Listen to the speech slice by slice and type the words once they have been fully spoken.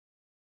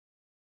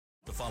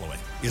The following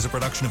is a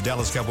production of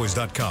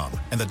DallasCowboys.com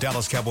and the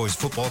Dallas Cowboys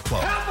Football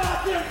Club. How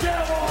about them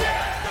Cowboys?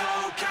 Yeah,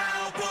 go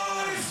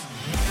Cowboys!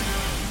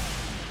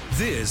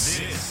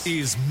 This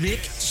is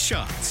Mick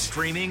Shots,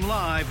 streaming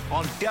live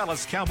on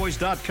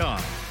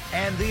DallasCowboys.com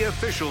and the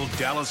official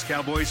Dallas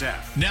Cowboys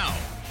app. Now,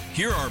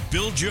 here are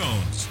Bill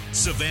Jones,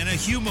 Savannah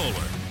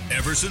Humoller,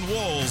 Everson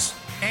Walls,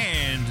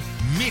 and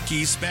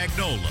Mickey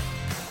Spagnola.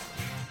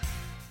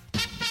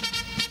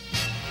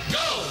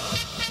 Go!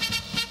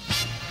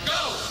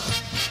 Go!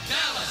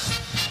 Dallas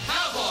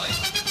Cowboys!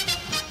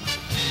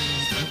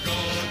 Is the go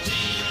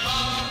team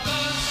of the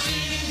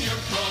senior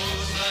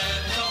pros. Let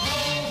the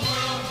whole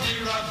world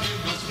hear our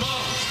bugles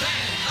blow.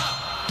 Stand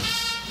up!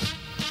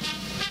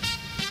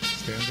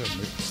 Stand up,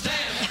 Mick.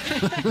 Stand!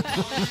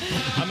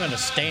 I'm going to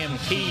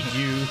stampede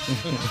you.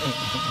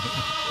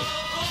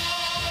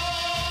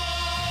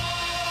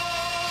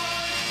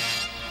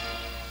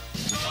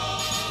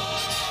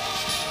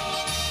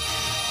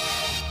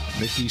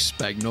 Mickey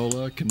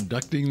Spagnola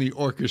conducting the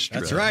orchestra.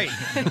 That's right.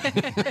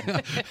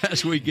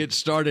 As we get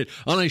started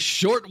on a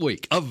short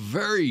week, a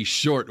very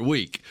short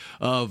week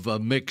of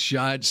Mick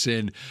Shots,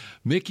 and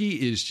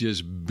Mickey is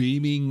just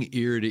beaming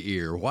ear to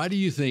ear. Why do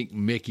you think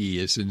Mickey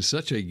is in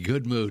such a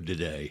good mood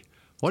today?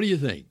 What do you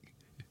think?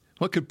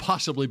 What could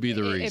possibly be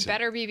the reason? It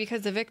better be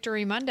because of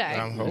Victory Monday.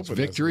 I'm hoping it's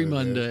Victory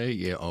Monday.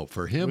 Yeah. Oh,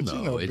 for him, but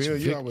though. Bill,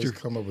 you always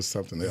come up with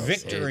something else.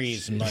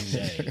 Victories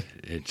Monday.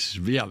 It's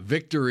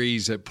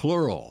victories at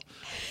plural.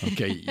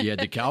 Okay, you had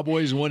the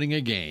Cowboys winning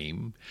a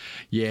game.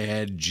 You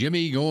had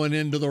Jimmy going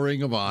into the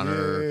Ring of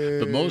Honor. Yay.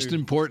 But most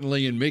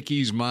importantly, in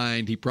Mickey's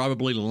mind, he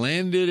probably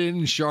landed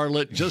in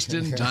Charlotte just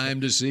in time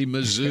to see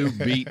Mizzou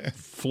beat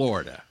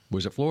Florida.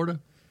 Was it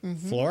Florida?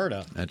 Mm-hmm.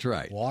 Florida. That's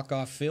right.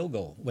 Walk-off field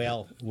goal.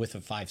 Well, with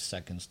 5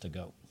 seconds to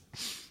go.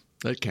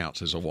 That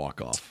counts as a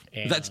walk-off.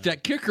 And That's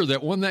that kicker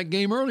that won that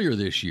game earlier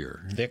this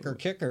year. Thicker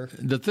kicker.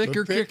 The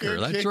thicker kicker.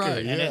 That's kicker,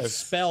 right. yeah. And Yes. it's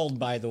spelled,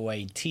 by the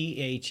way,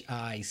 Thiccer.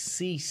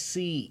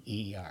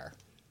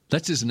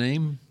 That's his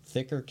name?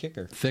 Thicker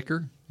kicker.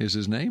 Thicker is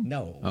his name?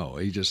 No. Oh,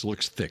 he just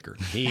looks thicker.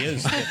 He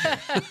is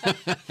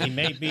thicker. He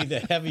may be the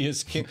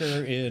heaviest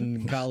kicker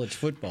in college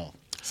football.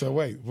 So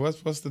wait,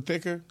 what's the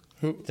thicker?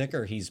 Who?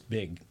 Thicker, he's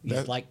big.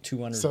 He's like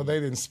 200. So they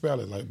didn't spell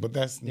it like, but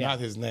that's Yeah. not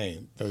his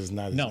name. That is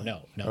not his name.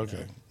 No.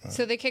 Okay.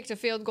 So they kicked a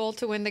field goal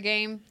to win the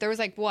game. There was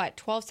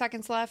 12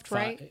 seconds left,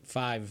 right?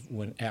 Five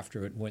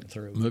after it went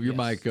through. Move your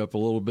Yes. mic up a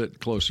little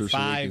bit closer so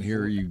we can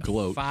hear you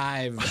gloat.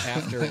 5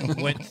 after it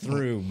went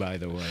through, by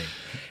the way.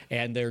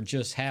 And there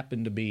just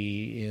happened to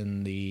be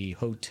in the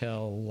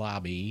hotel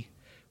lobby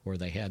where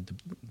they had the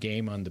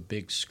game on the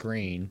big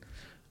screen.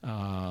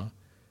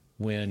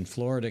 When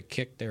Florida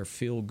kicked their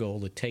field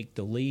goal to take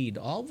the lead,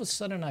 all of a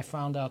sudden I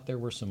found out there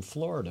were some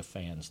Florida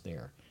fans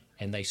there.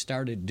 And they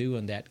started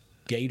doing that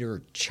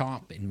gator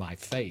chomp in my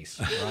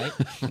face, right?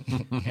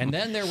 And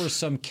then there were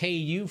some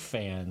KU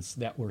fans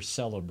that were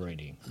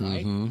celebrating,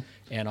 right? Mm-hmm.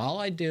 And all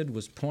I did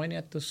was point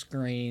at the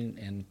screen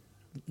and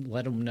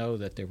let them know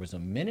that there was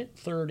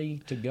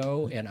 1:30 to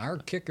go, and our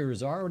kicker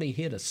has already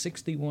hit a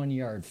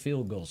 61-yard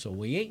field goal, so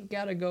we ain't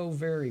got to go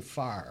very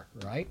far,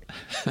 right?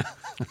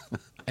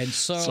 And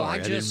so Sorry,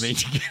 I didn't mean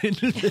to get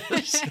into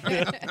this.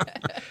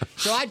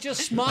 So I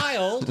just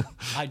smiled.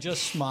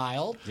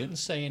 Didn't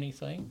say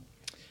anything.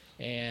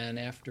 And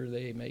after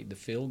they made the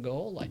field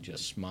goal, I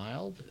just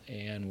smiled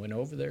and went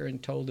over there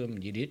and told them,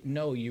 you didn't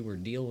know you were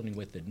dealing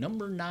with the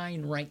number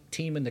 9 ranked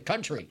team in the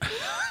country.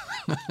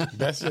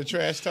 That's your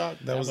trash talk?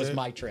 That was it?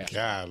 my trash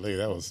talk. Golly,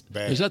 that was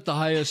bad. Is that the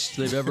highest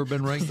they've ever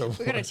been ranked?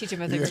 We got to teach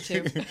him a thing or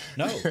two.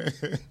 No.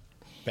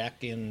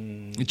 Back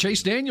in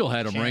Chase Daniel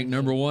had him ranked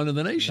number 1 in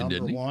the nation,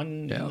 didn't he? number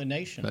 1 in the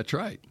nation. That's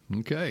right.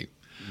 Okay.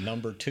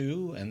 Number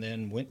 2, and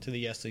then went to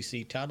the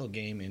SEC title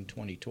game in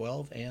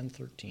 2012 and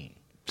 13.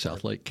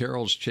 South Lake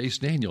Carroll's Chase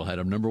Daniel had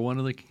him number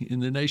 1 in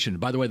the nation.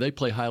 By the way, they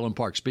play Highland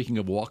Park. Speaking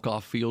of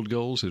walk-off field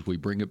goals, as we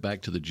bring it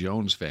back to the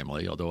Jones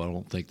family, although I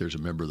don't think there's a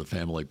member of the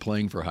family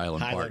playing for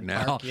Highland Park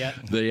now. Yet.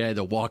 They had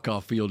a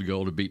walk-off field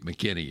goal to beat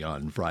McKinney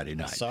on Friday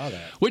night. I saw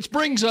that. Which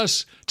brings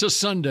us to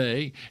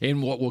Sunday,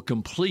 and what will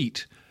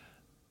complete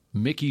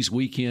Mickey's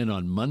weekend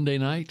on Monday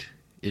night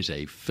is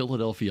a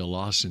Philadelphia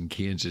loss in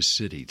Kansas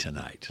City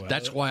tonight. Well,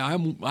 that's why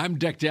I'm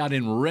decked out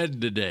in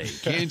red today.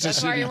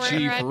 Kansas That's why City you're wearing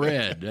Chief red?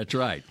 red. That's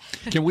right.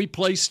 Can we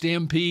play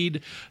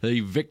Stampede,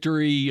 the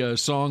victory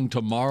song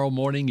tomorrow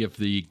morning if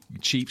the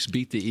Chiefs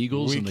beat the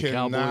Eagles and the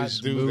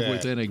Cowboys move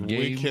within a game?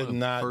 We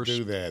cannot of first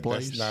do that.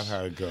 place? That's not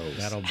how it goes.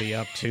 That'll be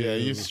up to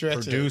you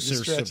stretch producer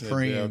You're stretching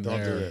supreme it, Bill. Don't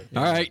there. do that.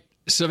 All right.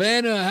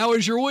 Savannah, how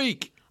was your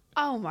week?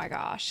 Oh my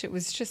gosh, it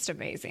was just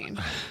amazing.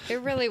 It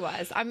really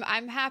was.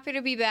 I'm happy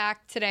to be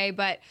back today,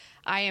 but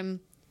I am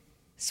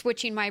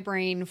switching my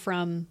brain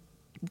from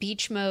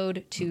beach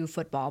mode to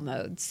football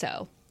mode.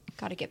 So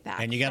got to get back.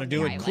 And you got to from do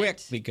the it island.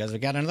 quick because we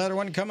got another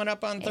one coming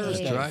up on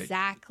Thursday. That's right.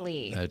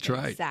 Exactly. That's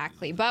right.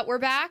 Exactly. But we're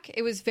back.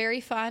 It was very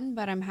fun,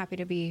 but I'm happy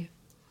to be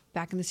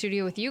back in the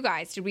studio with you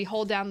guys. Did we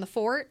hold down the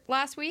fort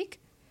last week?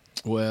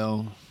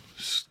 Well,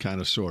 kind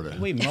of, sort of.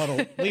 We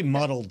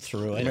muddled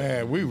through it.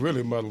 Man, we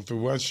really muddled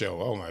through one show.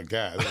 Oh my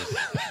God,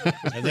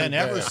 And then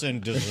Everson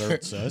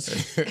deserts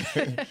us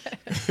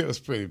it was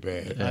pretty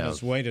bad. on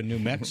his way to New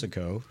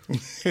Mexico.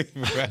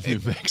 Right. New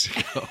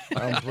Mexico.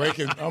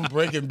 I'm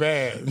breaking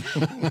bad.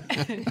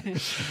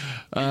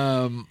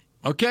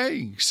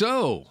 Okay,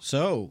 so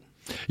So,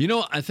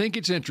 I think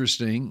it's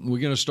interesting. We're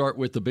going to start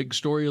with the big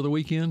story of the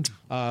weekend.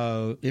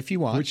 if you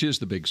want, Which is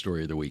the big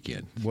story of the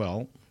weekend?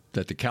 well,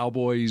 That the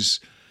Cowboys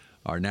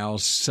are now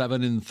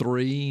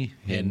 7-3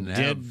 and did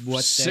have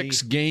what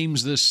 6 they-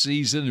 games this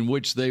season in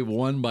which they've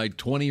won by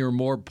 20 or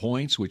more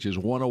points, which is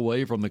one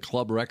away from the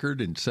club record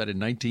and set in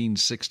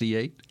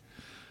 1968.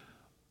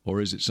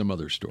 Or is it some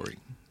other story?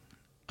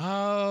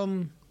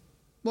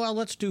 well,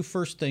 let's do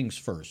first things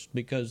first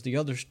because the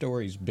other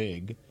story's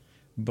big.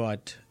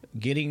 But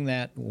getting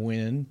that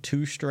win,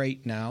 2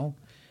 straight now,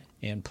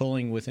 and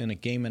pulling within a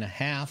game and a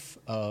half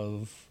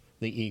of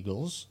the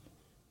Eagles,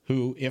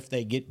 who, if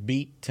they get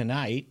beat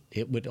tonight,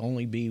 it would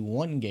only be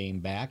 1 game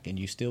back, and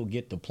you still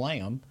get to play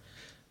them.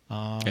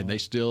 And they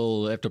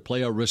still have to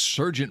play a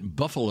resurgent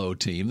Buffalo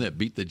team that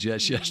beat the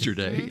Jets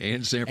yesterday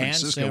and San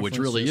Francisco, which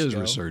really is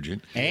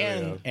resurgent.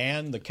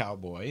 And the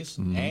Cowboys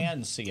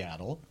and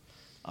Seattle.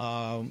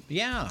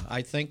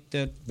 I think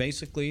that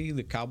basically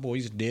the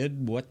Cowboys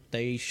did what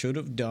they should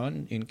have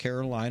done in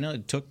Carolina.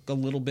 It took a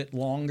little bit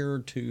longer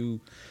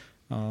to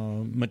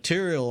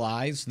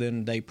materialize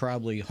than they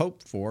probably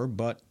hoped for,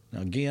 but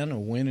again, a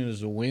win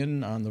is a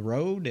win on the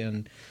road,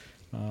 and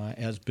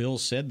as Bill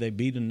said, they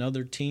beat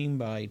another team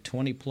by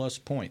 20-plus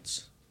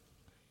points.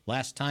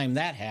 Last time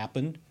that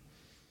happened,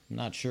 I'm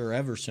not sure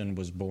Everson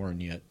was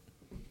born yet.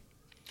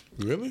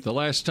 Really? The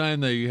last time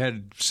they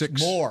had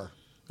 6 More.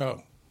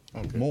 Oh,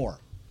 okay.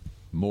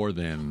 more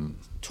than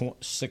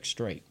 6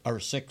 straight, or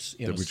 6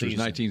 in a which was season.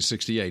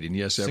 1968, and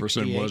yes,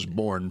 Everson 68. was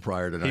born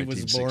prior to He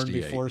was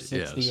 1968. born before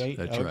 68? Yes,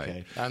 that's Okay.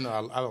 right. I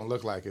know I don't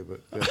look like it,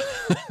 but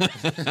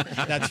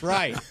yeah. That's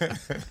right.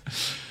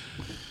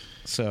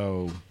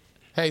 So,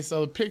 Hey,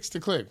 so picks to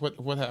click.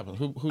 What happened?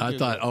 Who I did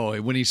thought,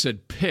 that? when he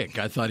said pick,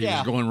 I thought he Yeah.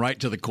 was going right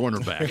to the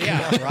cornerback.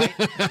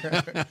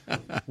 yeah,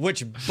 right?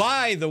 Which,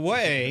 by the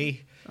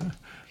way,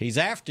 he's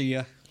after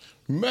you.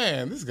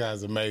 Man, this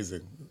guy's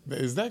amazing.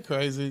 Is that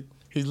crazy?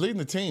 He's leading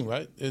the team,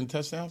 right, in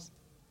touchdowns?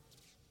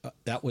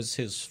 That was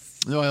his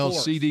Well,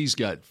 fourth. CD's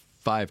got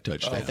 5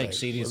 touchdowns. I think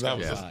CD's Well,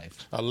 got that was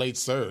 5. a late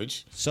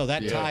surge. So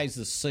that Yeah. ties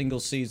the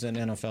single-season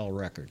NFL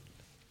record.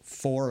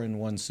 4 in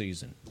one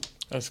season.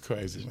 That's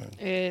crazy, man.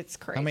 It's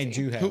crazy. How many did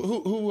you have?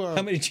 Who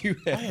How many did you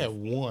I have? had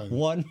one.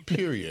 One?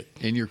 Period.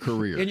 In your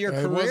career. In your And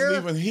it career?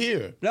 wasn't even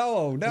here.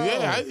 No.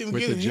 Yeah, I didn't even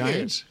with get the it here.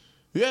 Giants?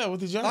 Yeah, with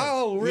the Giants.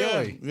 Oh,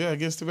 really? Yeah,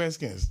 against the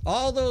Redskins.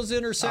 All those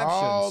interceptions.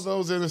 All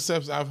those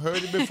interceptions. I've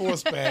heard it before,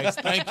 Spags.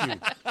 Thank you.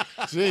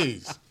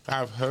 Jeez.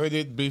 I've heard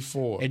it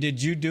before. And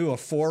did you do a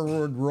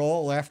forward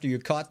roll after you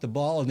caught the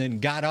ball and then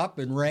got up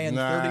and ran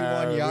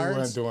 31 yards?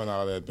 We weren't doing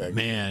all that back then.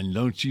 Man,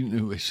 don't you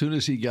know, as soon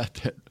as he got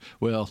that,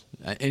 well,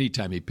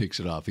 anytime he picks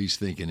it off, he's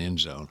thinking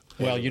end zone.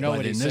 Well, you know but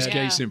what he in this said?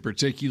 case in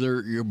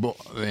particular,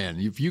 man,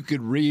 if you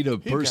could read a He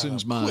got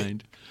person's up quick.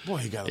 mind, Boy,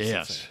 he got up so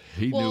yes, fast.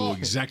 he knew Well,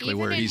 exactly even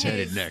where in he's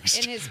headed his- next.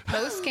 In his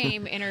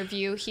post-game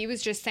interview, he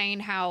was just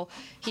saying how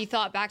he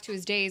thought back to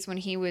his days when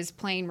he was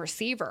playing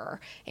receiver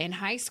in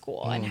high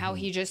school and how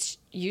he just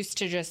used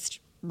to just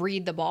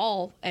read the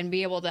ball and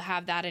be able to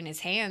have that in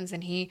his hands.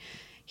 And he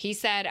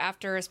said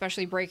after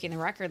especially breaking the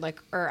record,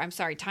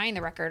 tying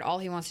the record, all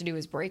he wants to do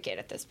is break it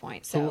at this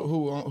point.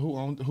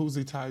 So Who's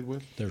he tied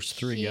with? There's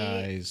 3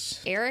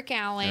 guys. Eric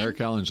Allen. Eric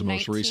Allen's the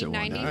most recent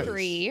one.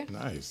 1993.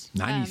 Nice.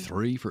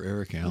 93 for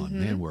Eric Allen.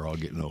 Man, we're all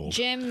getting old.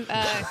 Jim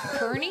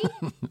Kearney.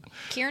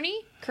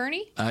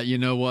 Kearney. You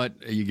know what?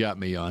 You got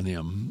me on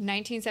him.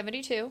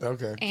 1972.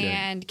 Okay.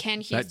 And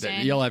Ken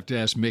Houston. You'll have to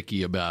ask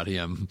Mickey about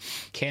him.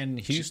 Ken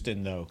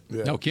Houston, though.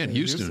 Yeah. No, Ken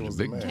Houston, was a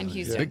the big, man. Ken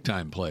Houston. big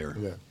time player.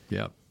 Yeah.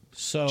 Yeah.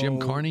 So Jim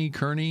Kearney.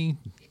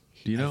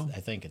 Do you know? I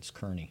think it's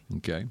Kearney.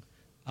 Okay.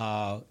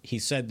 He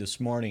said this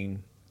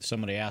morning,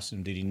 somebody asked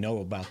him, did he know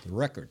about the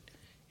record?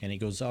 And he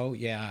goes, oh,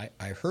 yeah,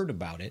 I heard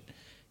about it.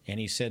 And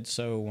he said,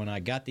 so when I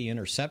got the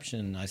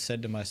interception, I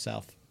said to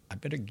myself, I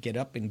better get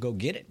up and go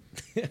get it.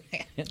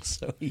 And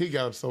so He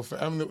got up so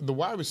fast. I mean, the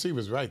wide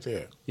receiver's right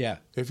there. yeah.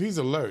 If he's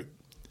alert,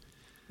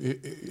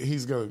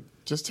 he's going to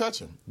just touch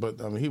him.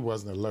 But, I mean, he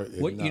wasn't alert.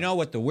 Well, you know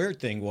what the weird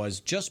thing was?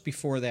 Just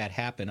before that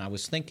happened, I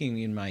was thinking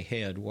in my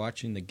head,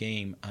 watching the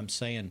game, I'm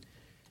saying,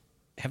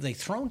 have they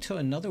thrown to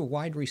another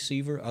wide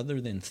receiver other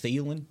than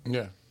Thielen?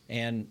 Yeah.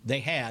 And they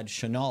had.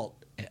 Chenault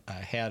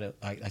had,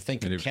 I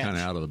think, And a he was catch. kind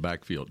of out of the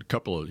backfield.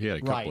 He had a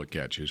couple Right. of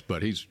catches,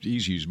 but he's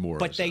used more.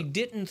 But as they a-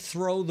 didn't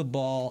throw the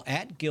ball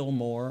at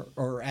Gilmore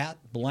or at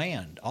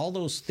Bland. All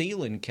those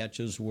Thielen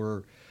catches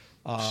were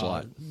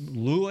Slot.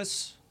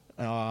 Lewis,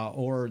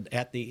 or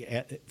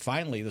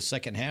finally the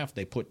second half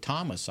they put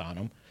Thomas on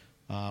him,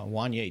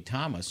 Wanye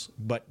Thomas.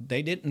 But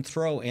they didn't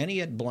throw any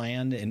at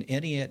Bland and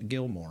any at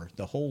Gilmore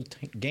the whole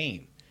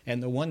game.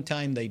 And the one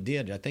time they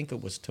did, I think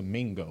it was to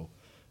Mingo.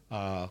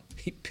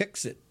 He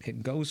picks it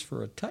and goes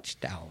for a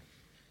touchdown.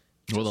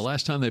 Well, the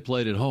last time they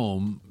played at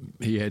home,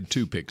 he had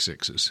 2 pick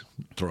sixes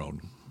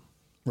thrown.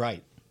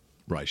 Right.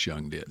 Bryce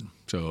Young did.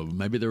 So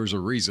maybe there was a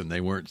reason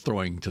they weren't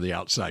throwing to the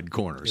outside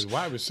corners. His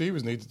wide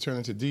receivers need to turn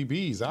into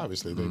DBs,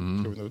 obviously. They've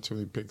given them too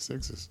many pick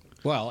sixes.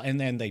 Well, and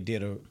then they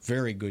did a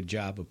very good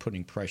job of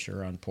putting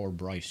pressure on poor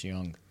Bryce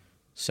Young.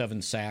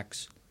 7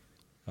 sacks.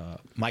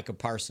 Micah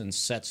Parsons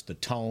sets the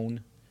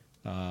tone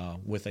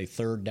with a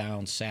 3rd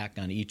down sack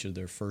on each of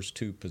their first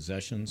 2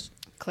 possessions.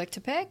 Click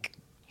to pick.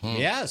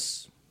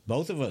 Yes,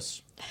 both of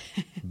us,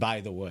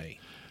 by the way.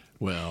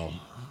 Well,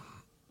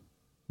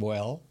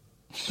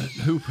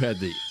 Who had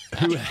the?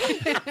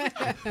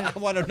 I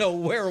want to know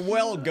where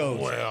well goes.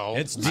 Well,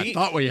 it's I deep.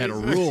 thought we had a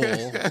rule.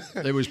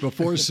 It was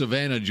before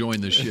Savannah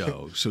joined the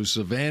show, so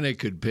Savannah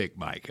could pick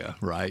Micah,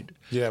 right?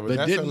 Yeah, but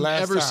that's the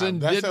last time.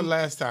 That's the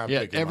last time.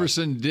 Yeah, picking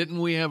Everson, didn't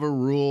we have a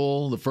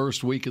rule the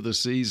first week of the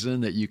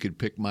season that you could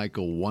pick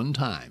Micah one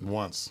time?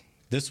 once.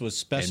 This was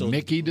special. And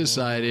Mickey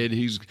decided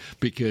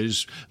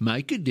because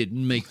Micah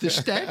didn't make the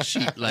stat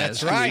sheet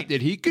last right. week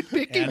that he could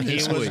pick him and he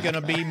this was week. going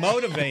to be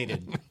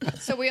motivated.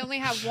 So we only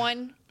have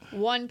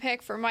one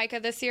pick for Micah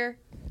this year.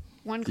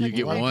 One You click.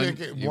 get away? one.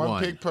 Pick, you one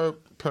won. pick per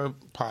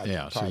pod.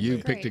 Yeah, so pod you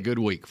pick. picked a good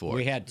week for it.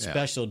 We had Yeah.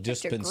 special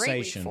Picked a great week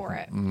dispensation. for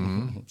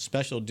it.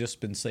 Special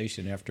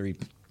dispensation after he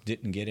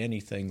didn't get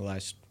anything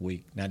last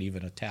week, not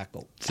even a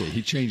tackle. See,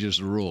 he changes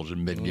the rules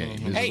in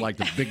mid-game. This Hey, is like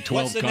the Big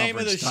 12 what's the name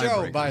of the conference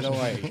show, tiebreakers. by the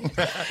way?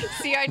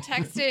 See, I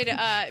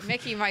texted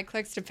Mickey my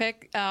clicks to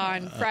pick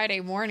on Friday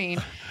morning,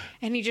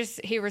 and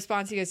he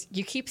responds. He goes,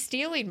 "You keep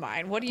stealing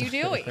mine. What are you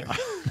doing?"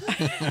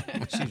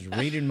 She's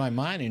reading my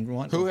mind and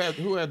wanting.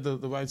 Who had the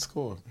right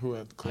score? Who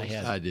had the I close?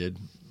 had I did.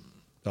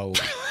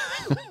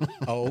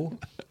 oh,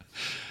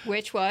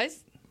 Which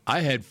was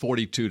I had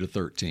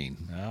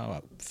 42-13.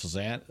 no,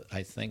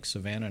 I think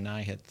Savannah and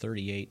I had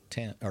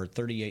 38-10 or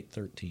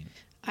 38-13.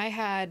 I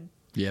had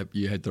Yep,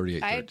 you had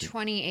 38-13.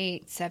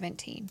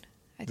 28-17.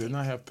 I Didn't think.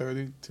 I have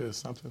 30 to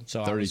something?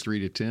 So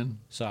 33-10.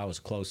 I was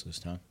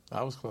closest, huh?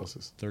 I was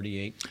closest.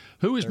 38,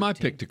 Who was my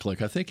 13. pick to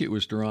click? I think it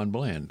was Deron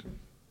Bland.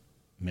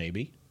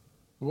 maybe.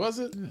 Was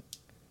it?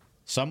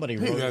 Somebody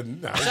He wrote.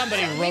 doesn't- no,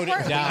 Somebody We wrote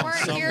weren't, it down. we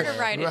weren't here to somewhere.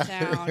 write it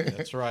down.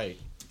 That's right.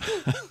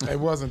 It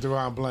wasn't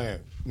Deron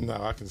Bland. No,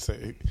 I can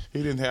say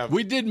he didn't have.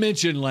 We did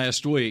mention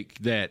last week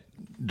that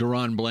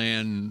Deron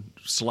Bland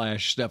 /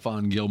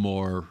 Stephon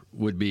Gilmore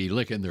would be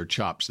licking their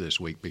chops this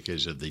week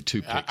because of the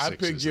 2 pick I sixes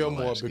picked in the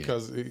Gilmore last game.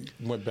 because he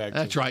went back.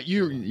 That's to, right.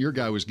 Your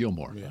guy was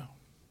Gilmore. Yeah.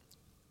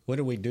 What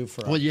do we do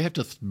for? Well, you have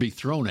to be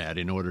thrown at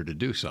in order to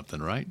do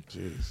something, right?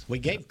 Jeez, we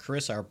gave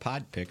Chris our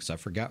pod picks. I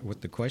forgot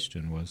what the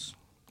question was.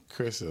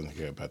 Chris doesn't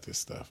care about this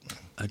stuff, man.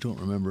 I don't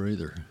remember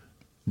either.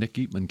 Nick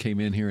Eatman came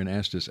in here and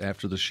asked us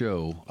after the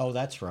show, Oh,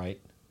 that's right.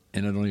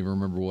 and I don't even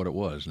remember what it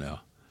was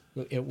now.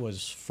 It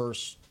was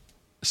first.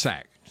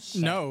 Sack.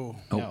 No.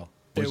 No,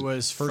 It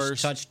was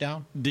first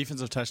touchdown,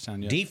 defensive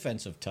touchdown. Yeah.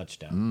 defensive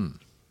touchdown.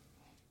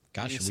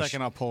 Gosh, Give me a we second,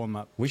 should, I'll pull him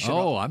up. we should. Oh,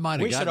 all- I might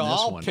have we gotten should this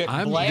all one. pick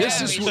I'm- Bland. this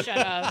Yeah, is we what- should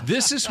have.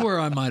 This is where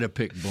I might have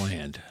picked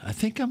Bland. I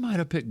think I might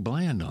have picked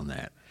Bland on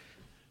that.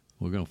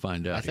 We're going to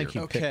find out I think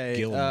here. you Okay, picked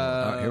Gilmore.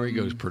 All right, here he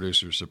goes,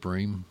 Producer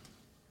Supreme.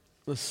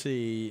 Let's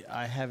see.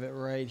 I have it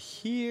right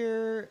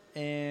here,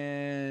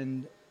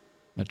 and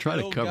I try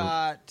to Bill cover.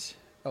 got.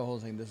 Oh, hold on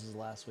a second. This is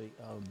last week.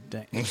 Oh,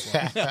 dang.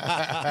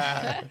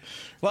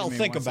 well, Give me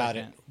think one about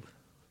second.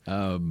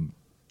 it.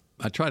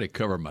 I try to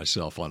cover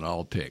myself on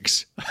all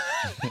picks.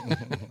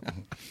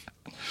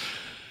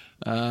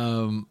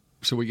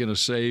 So we're going to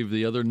save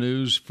the other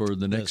news for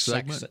the next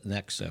segment?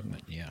 Next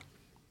segment, yeah,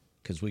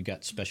 because we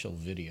got special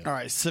video. All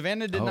right.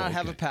 Savannah did Oh, not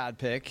have okay. a pad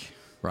pick.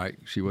 Right?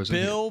 She wasn't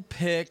Bill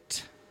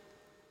picked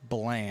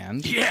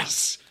Bland. here.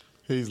 Yes!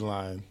 He's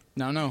lying.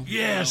 No.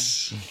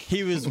 Yes!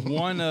 He was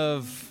one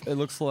of, it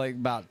looks like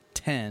about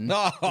 10.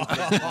 So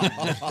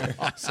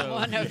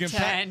One of you can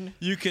 10.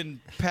 you can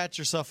pat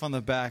yourself on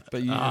the back,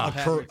 but you A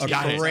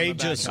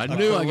courageous, I a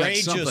knew I got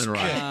courageous something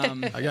right.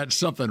 Um, I got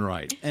something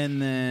right. And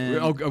then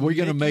Are we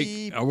going to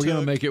Mickey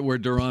make took it where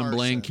Deron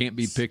Bland Parsons. can't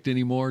be picked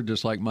anymore,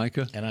 just like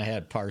Micah? And I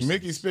had Parsons.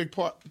 Mickey's picked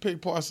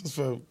Parsons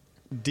for.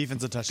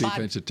 defensive touchdown.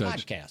 defensive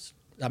touch. podcast.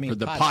 I mean, For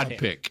the pod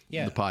pick.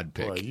 Yeah. The pod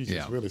pick. Boy, you just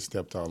yeah. really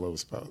stepped all over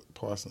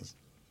Parsons.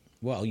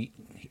 Well,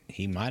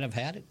 he might have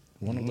had it.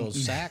 One of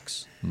those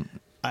sacks.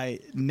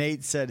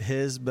 Nate said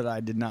his, but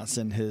I did not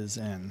send his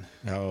in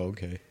Oh,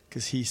 okay.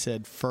 because he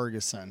said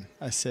Ferguson.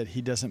 I said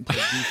he doesn't play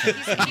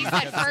defense. He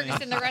said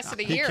Ferguson the rest of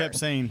the He year. kept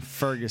saying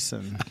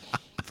Ferguson.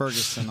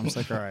 Ferguson. I was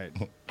like, all right.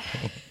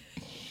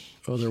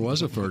 Oh, there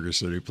was a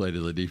Ferguson who played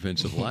in the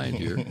defensive line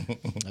here.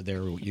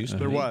 There used to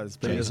There be. was,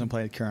 but he doesn't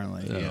play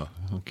currently. Oh,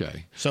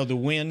 okay. So the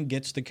win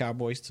gets the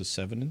Cowboys to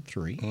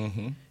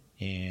 7-3,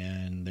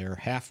 and they're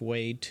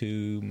halfway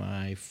to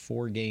my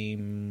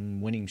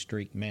 4-game winning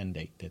streak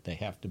mandate that they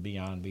have to be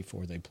on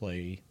before they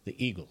play the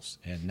Eagles.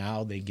 And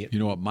now they get You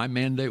know what my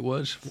mandate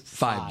was?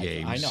 5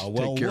 games. I know. Take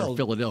Well, care well- of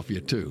Philadelphia,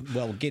 too.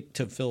 well get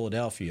to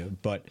Philadelphia,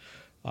 but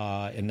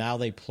and now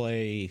they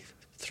play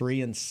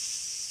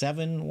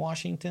 3-7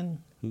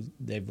 Washington. Who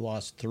they've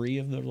lost 3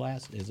 of their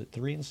last. Is it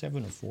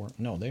 3-7 or 4?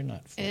 No, they're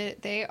not. 4.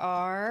 They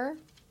are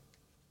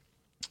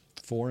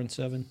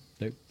 4-7.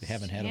 They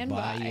haven't had a Stand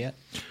bye by. yet.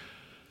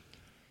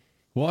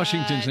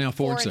 Washington's now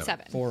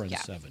 4-7.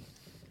 4-7.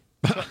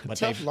 But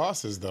Tough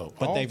losses, though.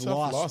 But All they've tough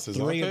lost losses,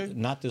 three. aren't they?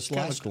 Not this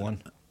last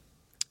one.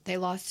 They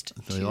lost.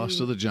 They lost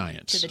to the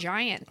Giants. To the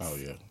Giants. Oh,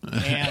 yeah.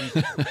 And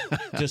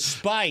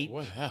despite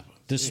What happened?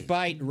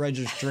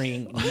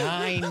 registering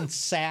 9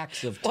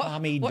 sacks of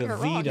Tommy what went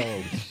wrong?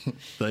 DeVito,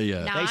 They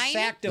Nine? they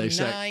sacked him They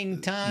sacked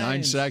 9 times.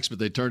 9 sacks, but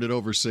they turned it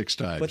over 6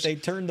 times. But they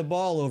turned the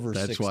ball over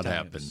 6 That's times. what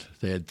happened.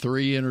 They had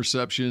 3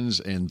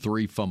 interceptions and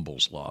 3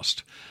 fumbles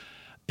lost.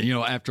 And,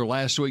 after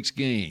last week's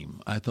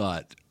game, I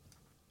thought,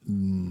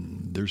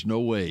 there's no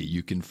way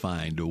you can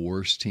find a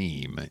worse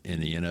team in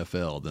the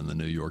NFL than the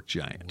New York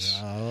Giants.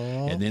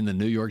 And then the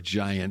New York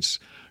Giants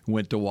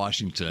went to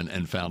Washington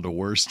and found a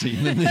worse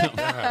team than them,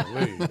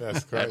 Golly,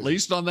 that's crazy. at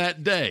least on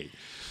that day.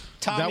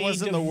 That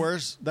wasn't the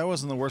worst. That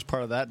wasn't the worst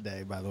part of that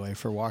day, by the way,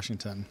 for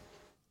Washington.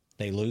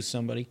 They lose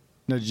somebody?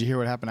 No, did you hear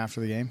what happened after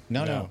the game?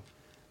 No.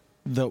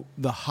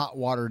 The hot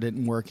water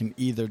didn't work in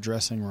either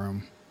dressing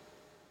room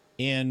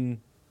In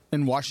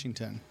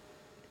Washington.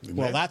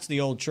 Well, that's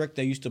the old trick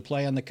they used to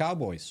play on the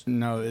Cowboys.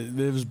 No, it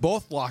was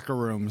both locker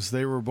rooms.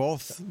 They were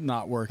both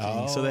not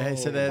working. So they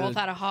said they Both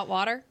out of hot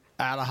water.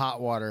 out of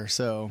hot water.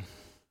 So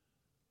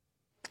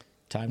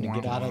Time to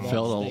get out of that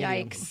Felt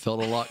stadium. Yikes. a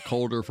lot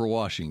colder for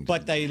Washington.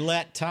 But they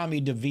let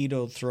Tommy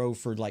DeVito throw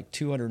for like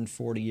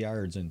 240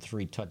 yards and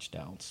 3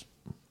 touchdowns.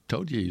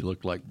 Told you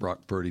looked like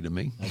Brock Purdy to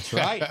me. That's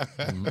right.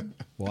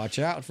 Watch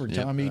out for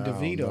Tommy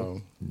DeVito.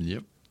 no.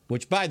 Yep.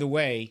 Which, by the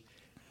way,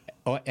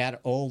 at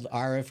old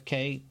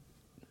RFK,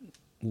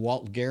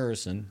 Walt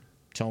Garrison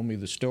told me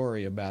the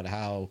story about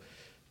how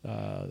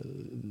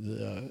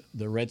the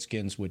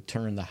Redskins would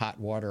turn the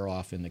hot water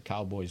off in the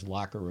Cowboys'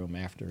 locker room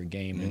after a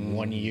game. And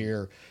one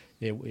year,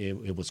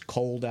 it was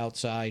cold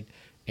outside,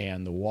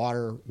 and the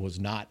water was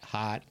not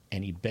hot,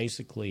 and he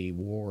basically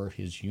wore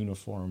his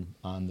uniform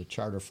on the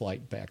charter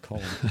flight back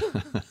home.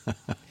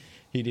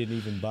 He didn't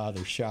even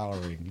bother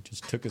showering. He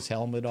just took his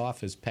helmet off,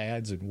 his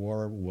pads, and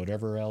wore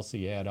whatever else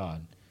he had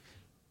on.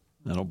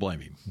 I don't blame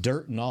him.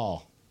 Dirt and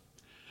all.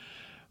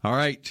 All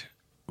right.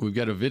 We've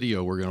got a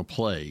video we're going to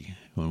play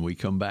when we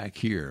come back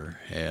here,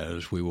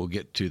 as we will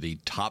get to the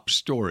top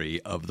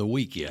story of the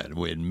weekend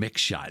when Mick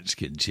Shots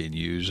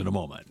continues in a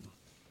moment.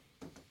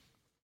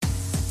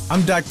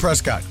 I'm Dak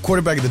Prescott,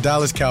 quarterback of the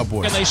Dallas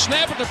Cowboys. And they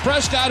snap it to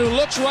Prescott, who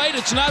looks right.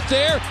 It's not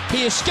there.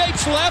 He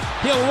escapes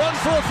left. He'll run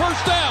for a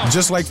first down.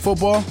 Just like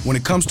football, when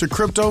it comes to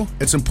crypto,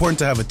 it's important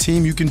to have a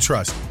team you can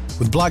trust.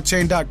 With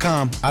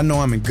blockchain.com, I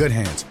know I'm in good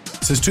hands.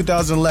 Since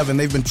 2011,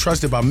 they've been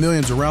trusted by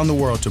millions around the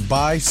world to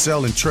buy,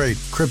 sell, and trade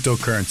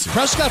cryptocurrency.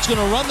 Prescott's going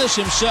to run this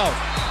himself.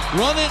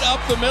 Run it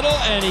up the middle,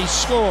 and he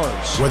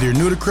scores. Whether you're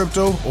new to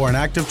crypto or an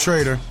active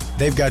trader,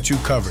 they've got you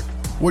covered.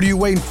 What are you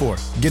waiting for?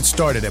 Get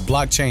started at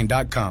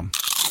blockchain.com.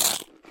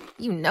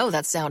 You know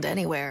that sound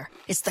anywhere.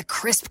 It's the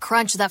crisp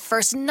crunch of that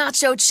first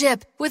nacho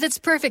chip. With its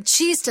perfect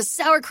cheese to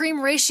sour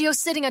cream ratio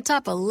sitting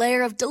atop a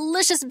layer of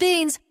delicious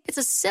beans, it's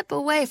a sip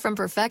away from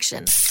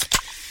perfection.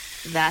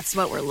 That's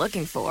what we're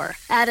looking for.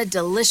 Add a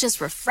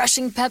delicious,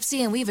 refreshing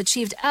Pepsi and we've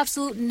achieved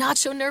absolute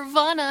nacho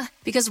nirvana.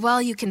 Because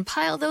while you can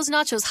pile those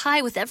nachos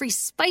high with every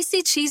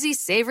spicy, cheesy,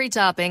 savory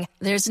topping,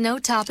 there's no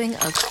topping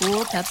a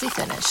cool Pepsi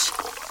finish.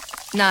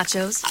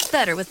 Nachos,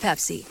 better with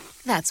Pepsi.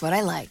 That's what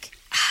I like.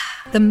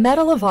 The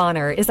Medal of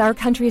Honor is our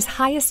country's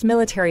highest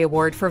military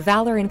award for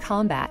valor in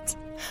combat.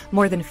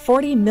 More than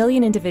 40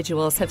 million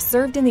individuals have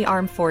served in the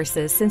armed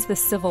forces since the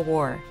Civil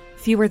War.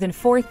 Fewer than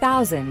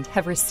 4,000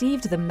 have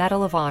received the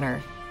Medal of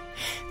Honor.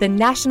 The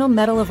National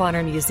Medal of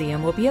Honor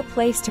Museum will be a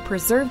place to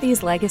preserve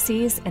these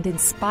legacies and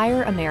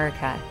inspire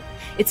America.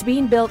 It's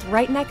being built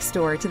right next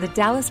door to the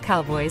Dallas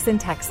Cowboys in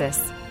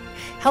Texas.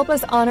 Help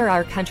us honor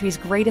our country's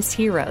greatest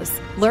heroes.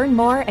 Learn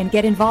more and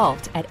get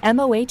involved at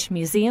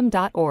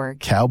mohmuseum.org.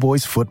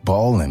 Cowboys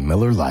football and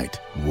Miller Lite.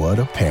 What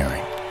a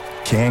pairing.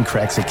 Can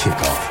cracks at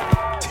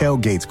kickoff.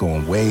 Tailgates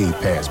going way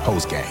past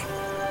postgame.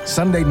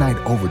 Sunday night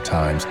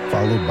overtimes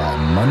followed by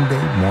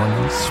Monday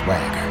morning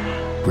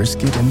swagger.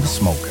 Brisket in the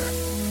smoker.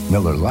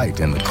 Miller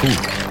Lite in the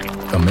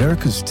cooler.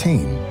 America's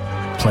team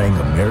playing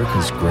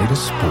America's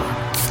greatest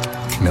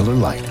sport. Miller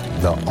Lite,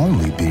 the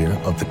only beer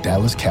of the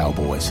Dallas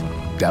Cowboys.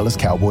 Dallas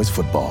Cowboys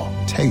football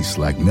tastes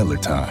like Miller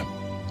time.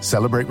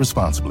 Celebrate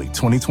responsibly.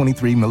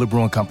 2023 Miller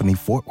Brewing Company,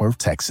 Fort Worth,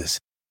 Texas.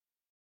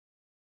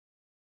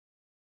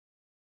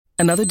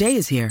 Another day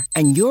is here,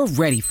 and you're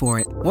ready for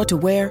it. What to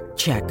wear?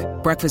 Check.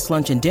 Breakfast,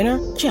 lunch, and dinner?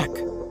 Check.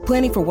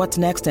 Planning for what's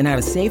next and how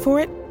to save for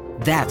it?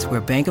 That's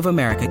where Bank of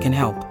America can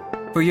help.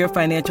 For your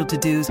financial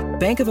to-dos,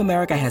 Bank of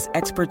America has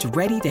experts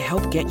ready to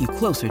help get you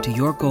closer to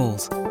your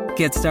goals.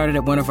 Get started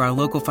at one of our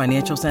local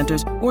financial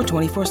centers or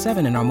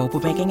 24/7 in our mobile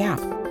banking app.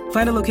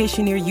 Find a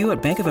location near you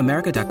at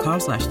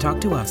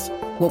bankofamerica.com/talktous.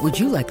 What would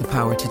you like the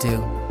power to do?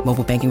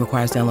 Mobile banking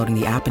requires downloading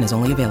the app and is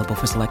only available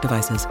for select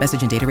devices.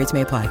 Message and data rates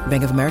may apply.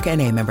 Bank of America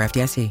NA, member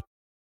FDIC.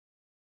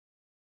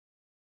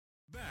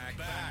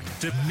 Back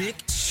to Mick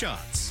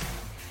Shots.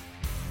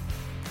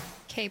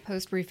 K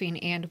Post Roofing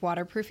and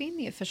Waterproofing,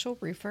 the official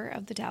roofer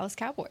of the Dallas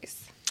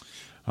Cowboys.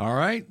 All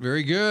right,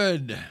 very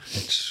good.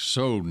 It's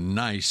so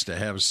nice to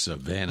have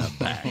Savannah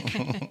back.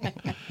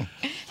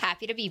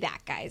 Happy to be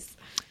back, guys.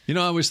 You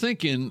know, I was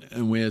thinking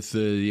with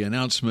the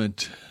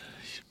announcement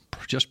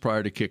just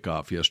prior to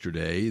kickoff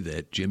yesterday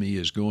that Jimmy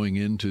is going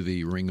into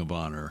the Ring of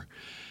Honor,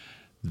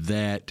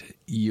 that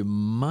you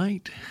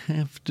might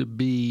have to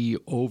be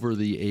over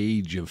the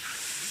age of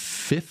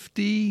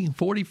 50,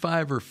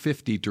 45 or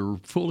 50 to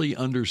fully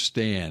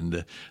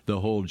understand the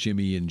whole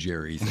Jimmy and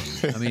Jerry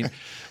thing. I mean,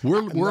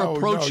 we're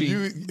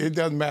approaching. It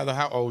doesn't matter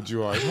how old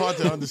you are. It's hard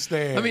to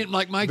understand. I mean,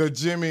 like the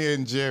Jimmy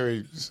and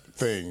Jerry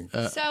thing.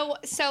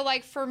 So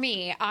like for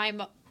me,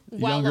 I'm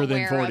well younger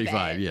aware than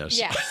 45. of it. Yes.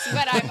 Yes,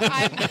 but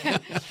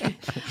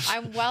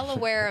I'm well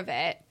aware of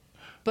it.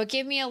 But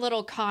give me a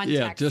little context.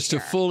 Yeah, just to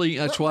here. fully.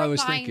 That's why I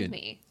was Remind thinking.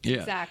 Me. Yeah.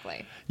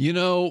 Exactly. You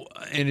know,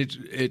 and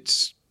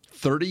it's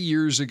 30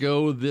 years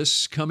ago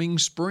this coming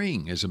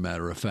spring, as a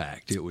matter of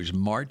fact. It was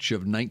March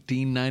of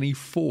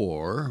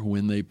 1994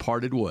 when they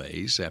parted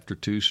ways after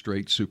 2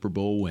 straight Super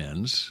Bowl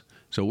wins.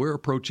 So we're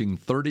approaching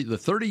the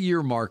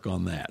 30-year mark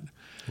on that.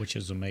 Which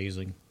is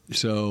amazing.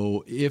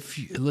 So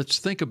let's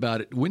think about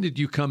it. When did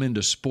you come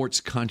into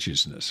sports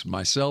consciousness?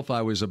 Myself,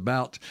 I was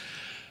about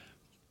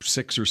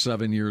 6 or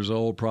 7 years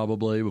old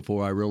probably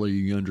before I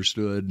really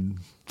understood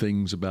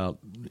things about,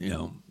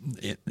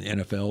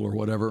 NFL or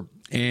whatever.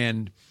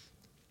 And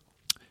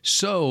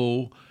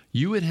so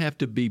you would have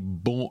to be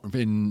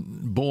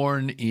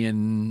born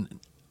in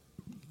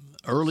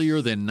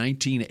earlier than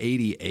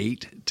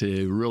 1988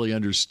 to really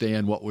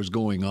understand what was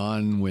going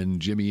on when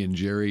Jimmy and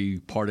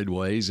Jerry parted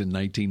ways in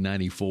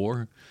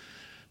 1994.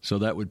 So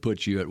that would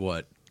put you at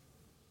what?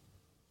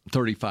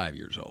 35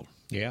 years old.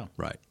 Yeah.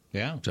 Right.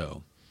 Yeah.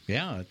 So.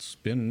 Yeah, it's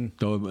been...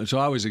 So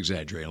I was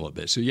exaggerating a little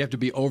bit. So you have to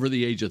be over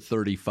the age of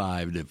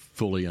 35 to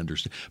fully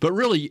understand. But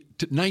really,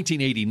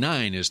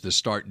 1989 is the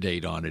start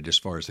date on it as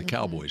far as the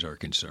Cowboys are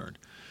concerned.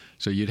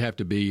 So you'd have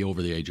to be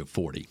over the age of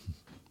 40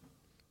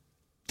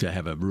 to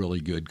have a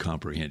really good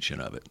comprehension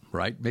of it.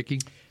 Right,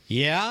 Mickey?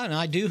 Yeah, and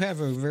I do have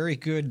a very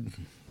good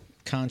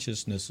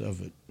consciousness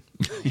of it.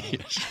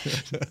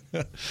 Yes.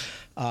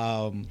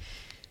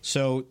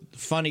 So,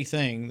 funny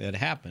thing that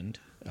happened,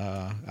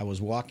 I was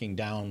walking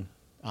down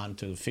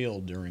onto the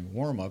field during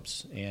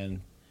warm-ups,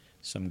 and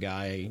some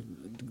guy,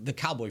 the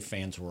Cowboy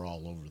fans were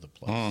all over the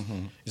place.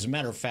 Mm-hmm. As a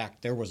matter of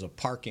fact, there was a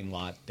parking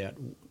lot that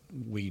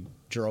we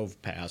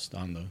drove past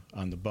on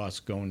the bus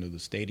going to the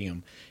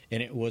stadium,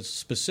 and it was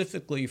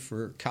specifically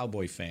for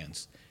Cowboy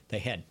fans. They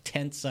had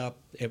tents up.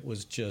 It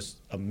was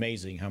just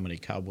amazing how many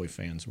Cowboy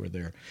fans were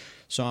there.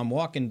 So I'm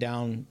walking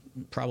down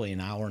probably an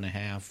hour and a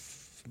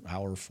half,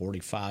 hour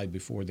 45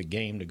 before the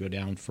game to go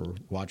down for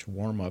watch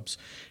warm-ups,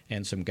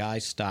 and some guy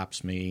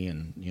stops me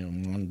and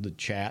wanted to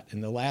chat,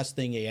 and the last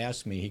thing he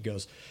asked me, he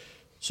goes,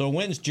 "So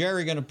when's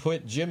Jerry going to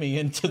put Jimmy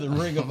into the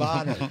Ring of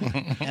Honor?"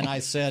 And I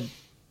said,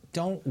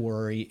 "Don't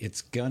worry,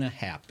 it's going to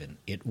happen.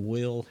 It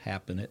will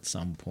happen at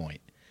some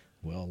point."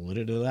 Well,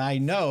 little did I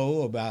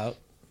know about,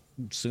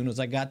 as soon as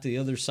I got to the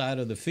other side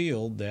of the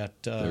field,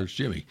 that there's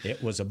Jimmy.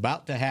 It was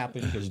about to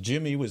happen because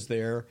Jimmy was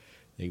there.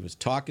 He was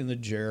talking to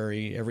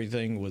Jerry.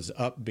 Everything was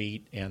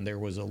upbeat, and there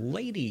was a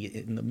lady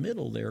in the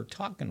middle there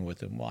talking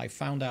with him. Well, I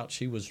found out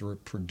she was a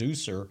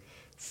producer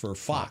for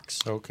Fox.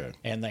 Okay.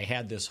 And they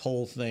had this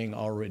whole thing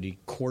already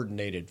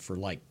coordinated for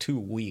like 2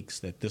 weeks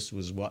that this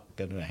was what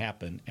going to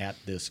happen at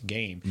this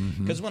game.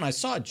 Because when I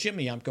saw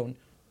Jimmy, I'm going,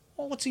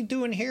 "Oh, what's he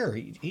doing here?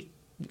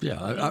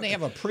 Didn't they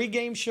have a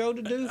pregame show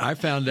to do?" I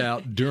found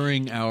out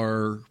during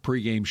our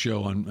pregame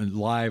show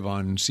live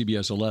on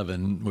CBS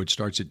 11, which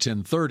starts at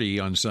 10:30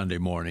 on Sunday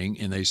morning,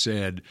 and they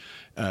said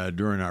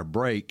during our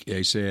break,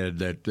 they said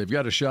that they've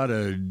got a shot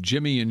of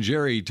Jimmy and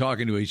Jerry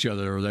talking to each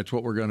other, or that's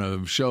what we're going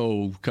to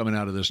show coming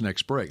out of this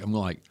next break. I'm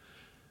like,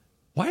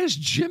 why is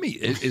Jimmy?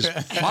 Is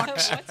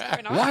Fox?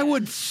 Why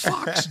would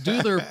Fox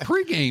do their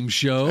pregame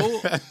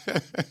show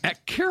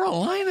at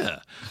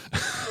Carolina?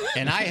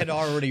 And I had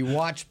already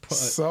watched.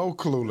 So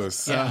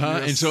clueless.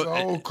 And so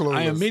clueless.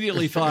 I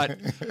immediately thought,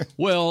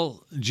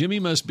 well, Jimmy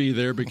must be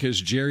there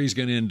because Jerry's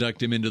going to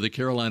induct him into the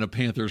Carolina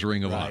Panthers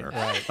Ring of Honor.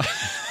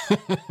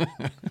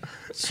 Right.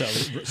 So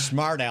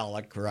smart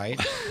Alec, right?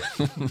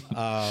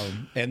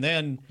 And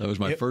then that was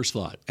my first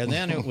thought. And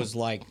then it was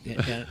like,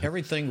 and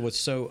everything was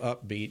so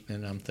upbeat,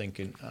 and I'm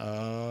thinking,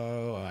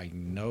 oh, I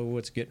know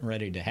what's getting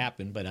ready to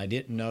happen, but I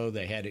didn't know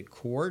they had it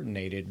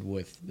coordinated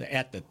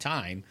at the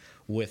time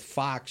with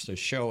Fox to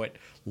show it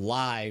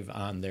live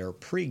on their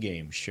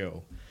pregame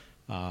show.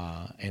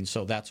 And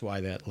so that's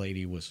why that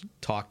lady was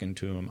talking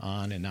to him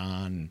on and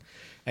on.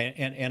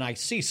 And I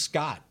see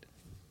Scott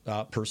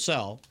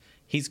Purcell.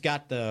 He's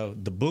got the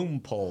boom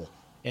pole,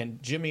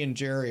 and Jimmy and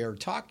Jerry are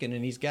talking,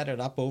 and he's got it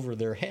up over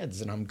their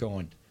heads, and I'm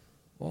going,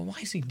 well, why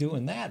is he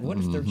doing that? What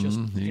if they're just,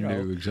 He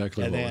knew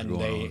exactly and what then was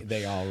going on.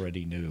 they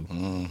already knew.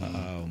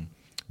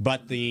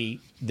 But the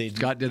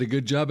Scott did a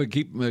good job of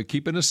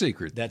keeping a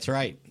secret. That's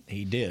right,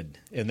 he did.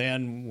 And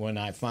then when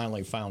I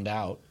finally found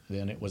out,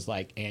 then it was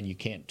like, and you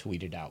can't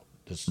tweet it out.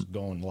 was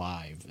going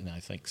live, and I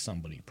think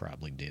somebody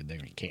probably did. They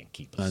can't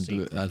keep a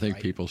secret. I think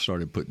right? people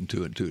started putting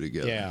two and two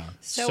together. Yeah.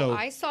 So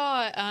I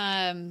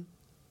saw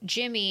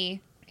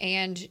Jimmy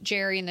and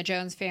Jerry and the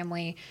Jones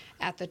family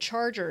at the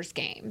Chargers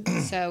game.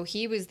 So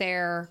he was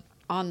there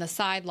on the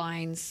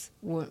sidelines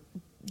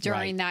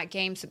during that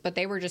game, but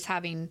they were just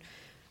having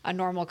a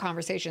normal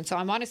conversation. So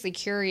I'm honestly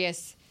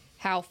curious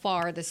how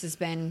far this has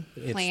been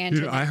planned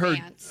in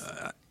advance.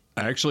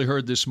 I actually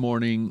heard this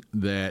morning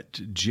that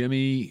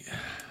Jimmy,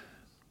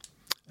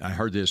 I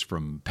heard this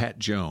from Pat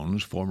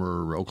Jones,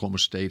 former Oklahoma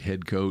State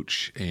head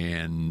coach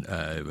and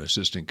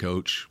assistant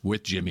coach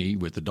with Jimmy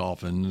with the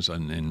Dolphins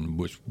and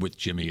with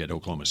Jimmy at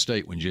Oklahoma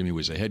State when Jimmy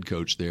was a head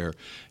coach there.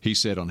 He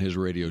said on his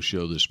radio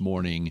show this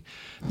morning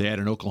they had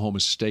an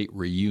Oklahoma State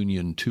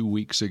reunion 2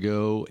 weeks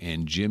ago,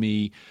 and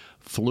Jimmy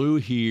flew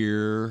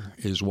here.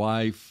 His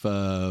wife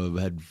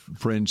had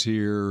friends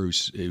here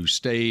who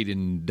stayed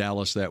in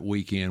Dallas that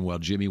weekend while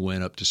Jimmy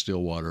went up to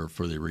Stillwater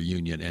for the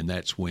reunion, and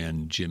that's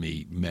when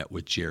Jimmy met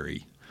with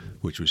Jerry,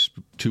 which was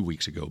 2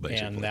 weeks ago,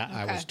 basically. And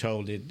I was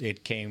told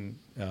it came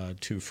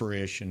to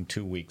fruition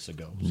 2 weeks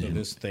ago. So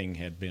this thing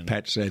had been.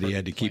 Pat said he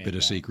had to keep it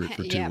a secret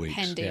for 2 weeks.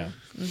 Pending. Yeah.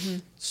 Mm-hmm.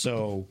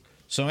 So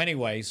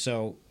anyway,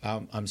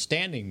 I'm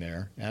standing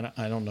there, and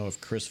I don't know if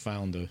Chris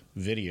found the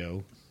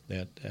video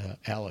that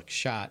Alex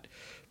shot,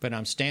 but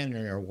I'm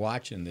standing there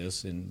watching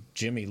this, and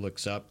Jimmy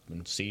looks up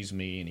and sees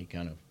me, and he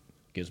kind of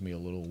gives me a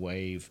little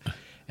wave.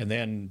 And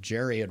then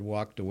Jerry had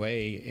walked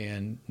away,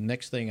 and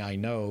next thing I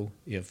know,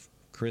 if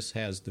Chris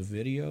has the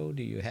video,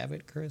 do you have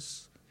it,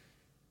 Chris?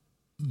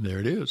 There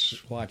it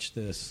is. Watch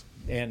this.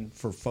 And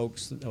for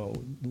folks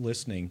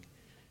listening,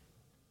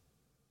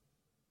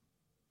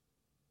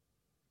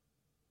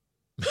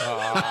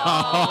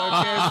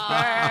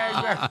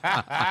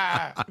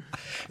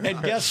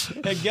 and guess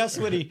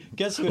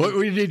what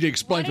we need to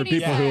explain for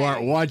people who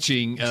aren't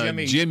watching.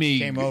 Jimmy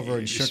came over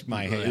and shook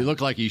my hand. It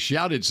looked like he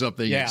shouted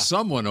something at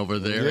someone over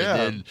there, and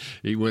then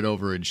he went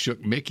over and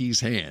shook Mickey's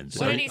hand.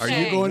 What did he Are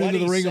say? you going into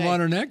the Ring of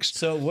Honor next?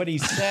 So what he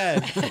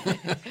said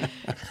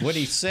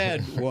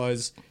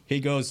was, he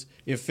goes,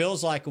 it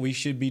feels like we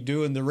should be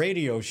doing the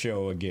radio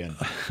show again.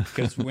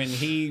 Because when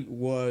he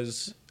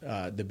was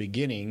the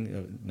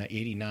beginning,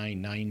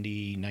 89,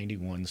 90,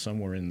 91,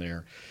 somewhere in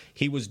there,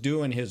 he was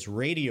doing his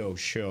radio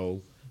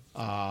show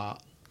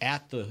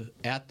at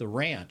the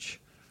ranch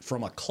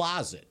from a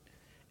closet.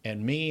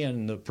 And me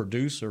and the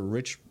producer,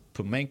 Rich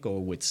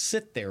Pumenko, would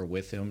sit there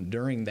with him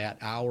during that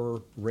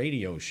hour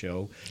radio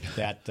show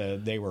that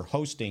they were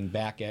hosting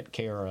back at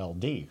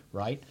KRLD,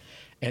 right?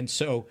 And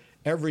so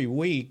every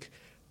week,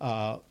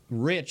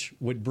 Rich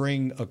would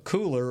bring a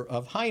cooler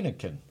of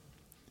Heineken.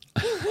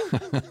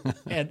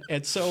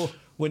 and so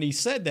when he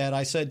said that,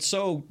 I said,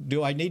 so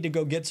do I need to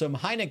go get some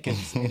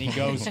Heinekens? And he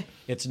goes,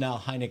 it's now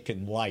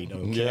Heineken Light,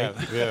 okay?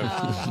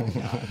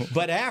 Yeah.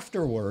 But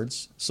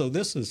afterwards, so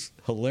this is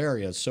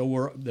hilarious.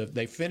 So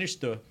they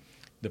finished the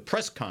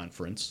press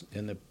conference,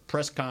 and the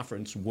press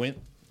conference went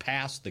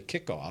past the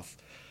kickoff.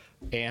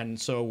 And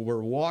so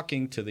we're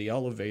walking to the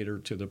elevator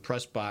to the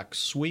press box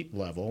suite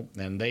level,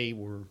 and they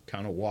were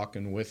kind of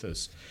walking with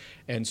us.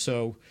 And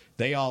so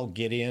they all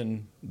get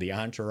in, the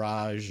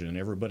entourage and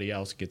everybody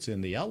else gets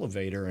in the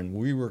elevator, and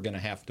we were going to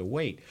have to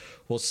wait.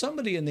 Well,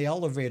 somebody in the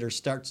elevator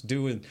starts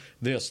doing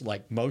this,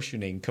 like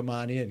motioning, come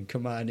on in,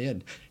 come on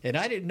in. And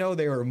I didn't know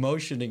they were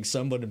motioning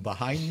someone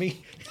behind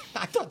me.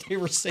 I thought they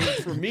were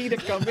saying for me to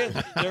come in.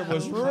 There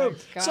was room.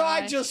 So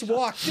I just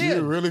walked in.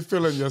 You're really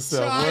feeling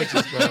yourself, weren't you,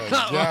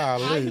 Spag?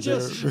 Golly,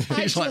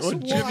 He's like, well,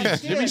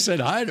 Jimmy said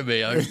hi to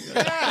me. I'm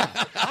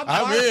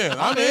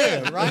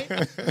in.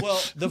 Right?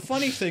 Well, the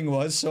funny thing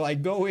was, so I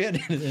go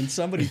in and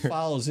somebody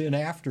follows in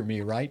after me,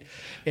 right?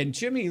 And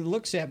Jimmy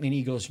looks at me and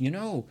he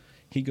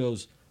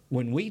goes,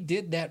 when we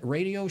did that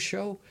radio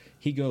show,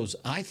 he goes,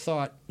 I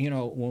thought,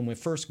 when we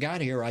first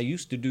got here, I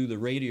used to do the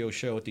radio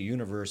show at the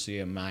University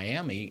of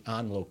Miami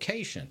on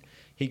location.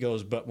 He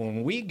goes, but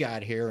when we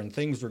got here and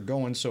things were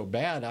going so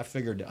bad, I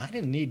figured I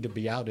didn't need to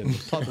be out in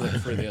the public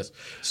for this.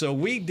 So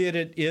we did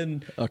it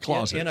in a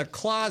closet,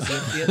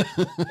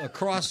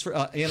 across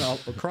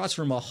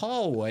from a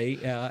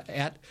hallway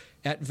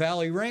at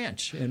Valley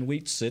Ranch, and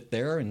we'd sit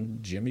there,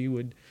 and Jimmy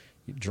would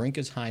drink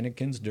his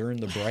Heinekens during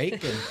the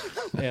break,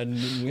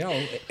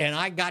 and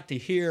I got to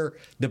hear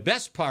the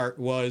best part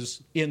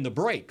was in the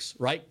breaks,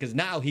 right? Because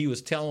now he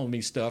was telling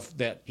me stuff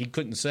that he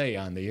couldn't say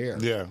on the air.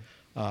 Yeah.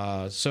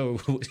 So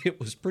it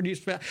was pretty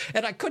special.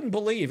 And I couldn't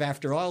believe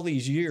after all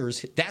these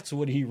years, that's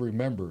what he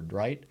remembered,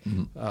 right?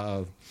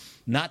 Mm-hmm.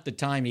 Not the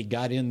time he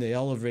got in the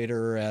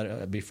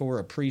elevator before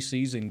a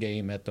preseason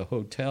game at the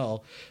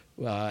hotel,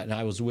 and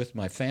I was with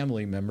my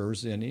family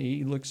members, and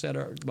he looks at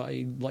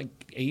my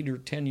 8 or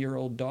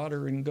 10-year-old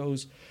daughter and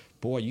goes,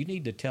 boy, you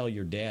need to tell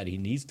your dad he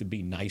needs to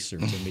be nicer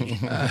to me.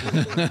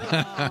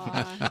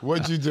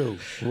 What'd you do?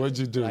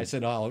 I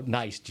said, oh,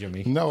 nice,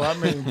 Jimmy. No, I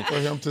mean for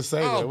him to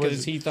say that.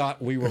 Because he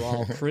thought we were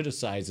all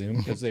criticizing him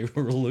because they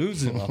were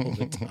losing all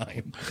the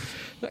time.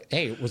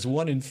 Hey, it was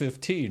 1 in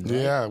 15, right?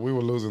 Yeah, we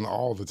were losing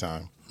all the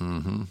time.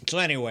 So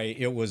anyway,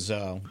 it was,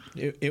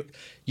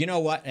 you know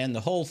what? And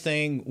the whole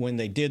thing, when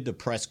they did the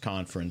press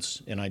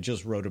conference, and I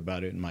just wrote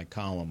about it in my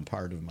column,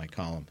 part of my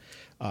column,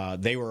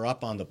 they were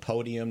up on the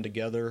podium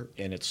together,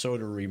 and it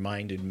sort of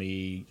reminded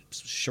me,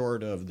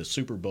 short of the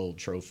Super Bowl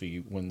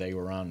trophy, when they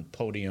were on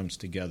podiums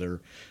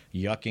together,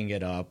 yucking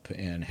it up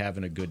and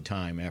having a good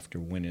time after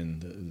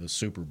winning the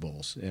Super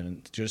Bowls.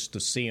 And just to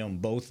see them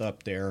both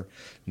up there,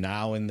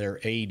 now in their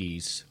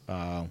 80s,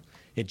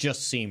 it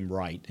just seemed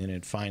right. And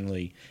it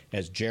finally,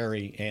 as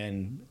Jerry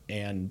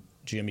and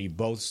Jimmy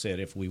both said,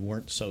 if we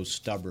weren't so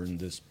stubborn,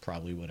 this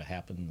probably would have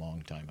happened a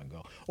long time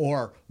ago.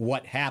 Or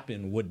what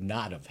happened would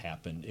not have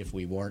happened if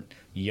we weren't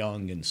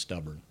young and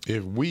stubborn.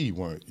 If we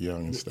weren't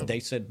young and stubborn. They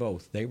said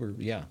both. They were,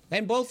 yeah.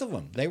 And both of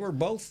them. They were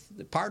both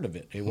part of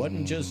it. It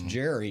wasn't just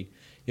Jerry.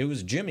 It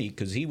was Jimmy,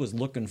 because he was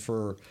looking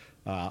for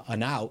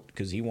an out,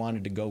 because he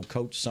wanted to go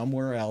coach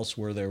somewhere else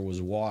where there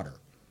was water.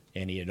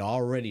 And he had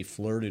already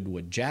flirted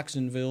with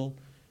Jacksonville,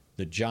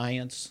 the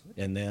Giants,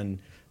 and then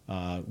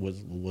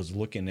was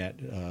looking at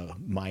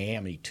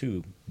Miami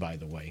too, by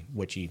the way,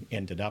 which he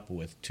ended up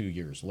with 2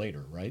 years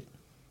later, right?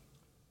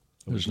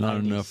 There's not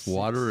enough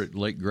water at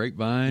Lake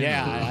Grapevine?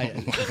 Yeah.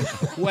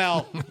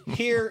 Well,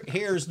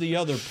 here's the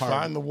other part.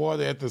 Find the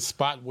water at the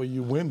spot where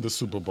you win the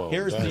Super Bowl.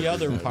 Here's the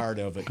other part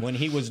of it. When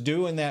he was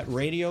doing that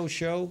radio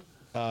show,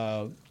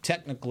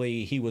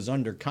 technically he was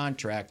under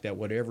contract that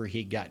whatever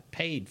he got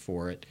paid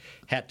for it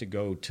had to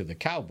go to the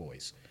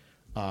Cowboys.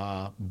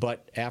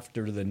 But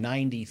after the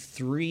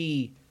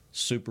 93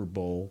 Super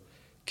Bowl,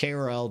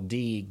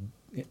 KRLD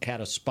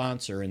had a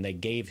sponsor, and they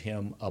gave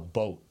him a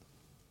boat.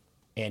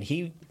 And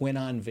he went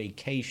on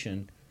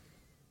vacation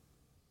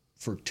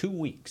for 2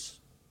 weeks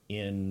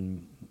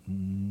in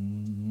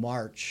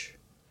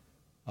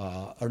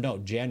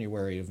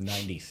January of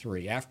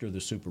 93, after the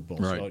Super Bowl,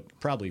 right. So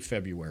probably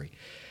February.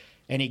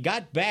 And he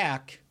got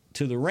back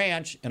to the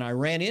ranch, and I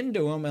ran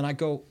into him, and I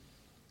go,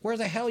 "Where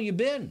the hell you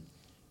been?"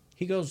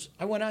 He goes,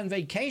 "I went on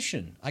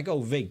vacation." I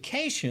go,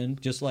 "Vacation?"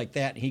 Just like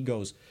that. He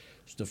goes,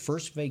 "It's the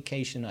first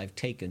vacation I've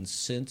taken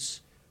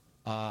since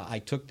I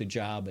took the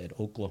job at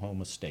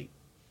Oklahoma State."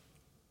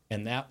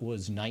 And that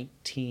was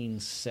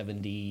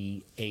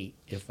 1978,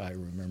 if I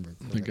remember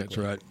correctly. I think that's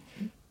right.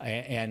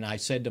 And I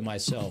said to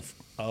myself,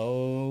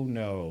 oh,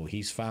 no,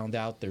 he's found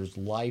out there's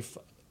life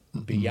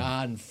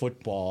beyond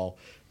football.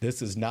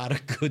 This is not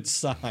a good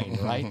sign,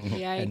 right?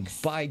 Yikes. And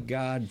by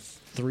God,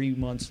 3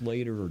 months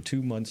later or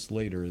 2 months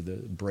later, the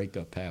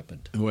breakup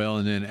happened. Well,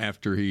 and then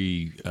after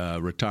he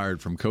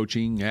retired from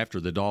coaching,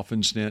 after the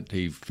Dolphins stint,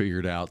 he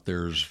figured out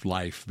there's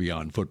life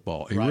beyond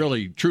football. He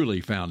really,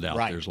 truly found out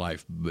there's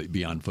life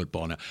beyond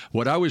football. Now,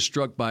 what I was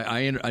struck by,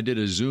 I did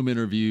a Zoom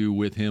interview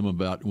with him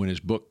about when his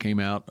book came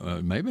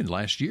out, maybe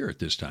last year at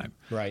this time.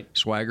 Right.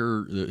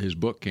 Swagger, his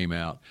book came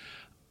out,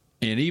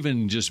 and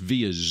even just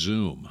via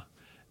Zoom,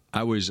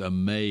 I was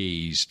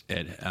amazed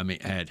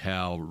at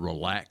how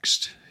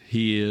relaxed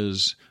he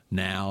is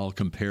now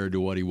compared to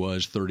what he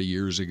was 30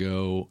 years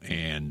ago,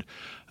 and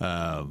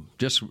now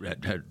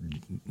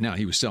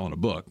he was selling a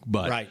book,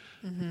 but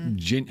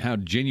how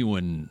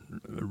genuine,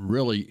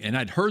 really. And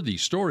I'd heard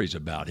these stories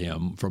about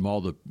him from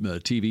all the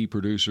TV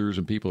producers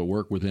and people that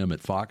work with him at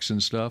Fox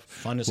and stuff.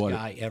 Funnest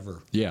guy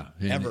ever. Yeah,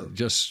 ever.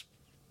 Just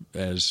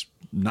as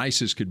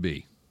nice as could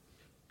be.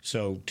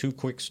 So 2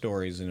 quick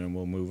stories, and then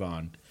we'll move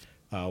on.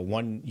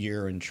 1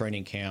 year in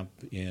training camp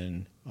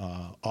in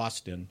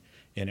Austin,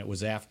 and it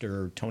was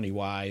after Tony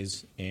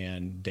Wise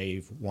and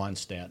Dave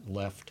Wannstedt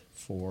left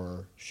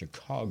for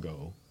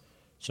Chicago.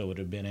 So it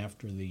had been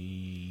after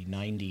the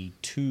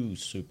 92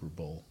 Super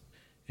Bowl,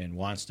 and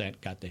Wannstedt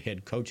got the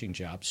head coaching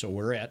job. So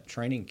we're at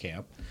training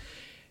camp,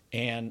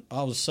 and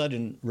all of a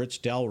sudden,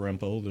 Rich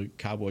Dalrymple, the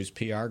Cowboys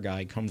PR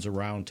guy, comes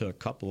around to a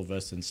couple of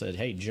us and said,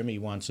 "Hey, Jimmy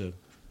wants to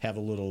have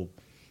a little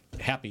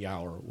happy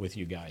hour with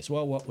you guys."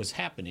 Well, what was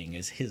happening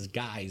is his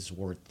guys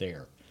weren't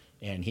there,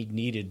 and he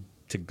needed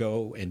to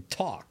go and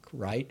talk,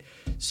 right?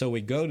 So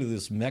we go to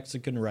this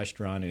Mexican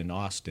restaurant in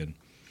Austin,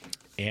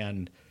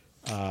 and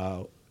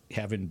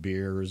having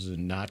beers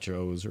and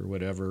nachos or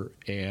whatever,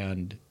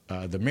 and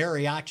the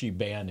mariachi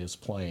band is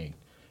playing.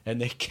 And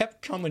they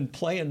kept coming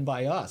playing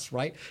by us,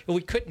 right? And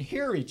we couldn't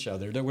hear each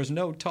other. There was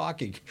no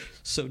talking.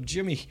 So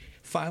Jimmy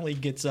finally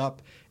gets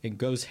up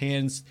and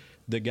hands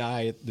the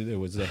guy that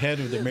was the head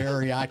of the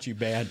mariachi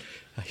band,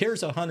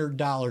 "Here's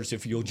 $100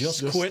 if you'll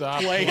just quit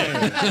playing."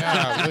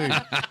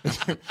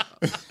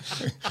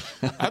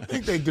 I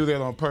think they do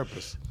that on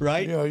purpose,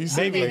 right? You know, you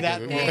maybe like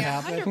that it. will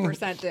happen.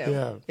 100% do.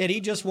 Yeah. And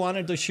he just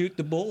wanted to shoot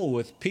the bull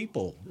with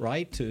people,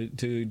 right?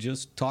 To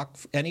just talk,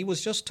 and he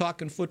was just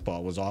talking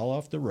football. It was all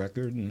off the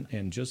record,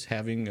 and just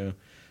having a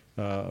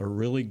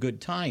really good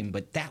time.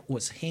 But that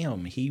was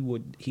him. He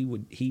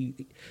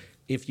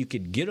if you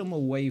could get him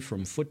away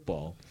from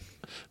football.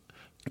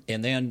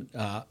 And then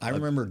I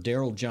remember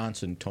Daryl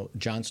Johnston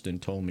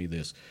told me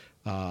this.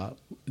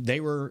 They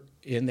were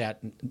in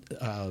that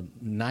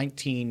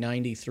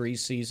 1993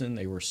 season.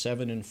 They were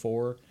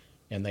 7-4,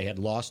 and they had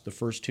lost the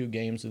first 2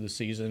 games of the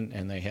season,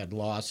 and they had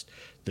lost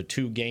the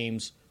 2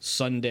 games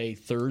Sunday,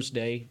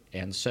 Thursday,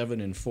 and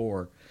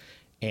 7-4.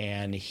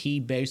 And he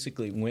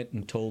basically went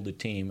and told the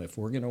team, if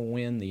we're going to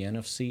win the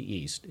NFC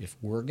East, if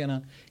we're going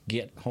to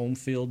get home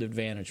field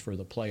advantage for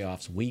the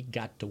playoffs, we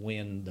got to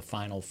win the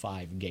final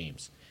 5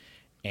 games.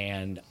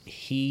 And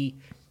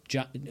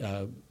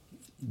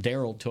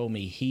Daryl told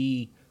me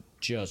he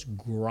just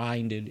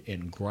grinded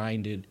and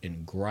grinded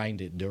and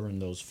grinded during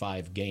those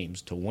 5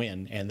 games to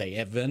win, and they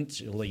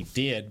eventually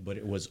did, but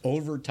it was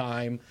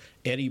overtime,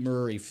 Eddie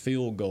Murray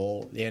field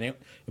goal, and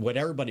what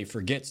everybody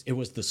forgets, it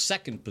was the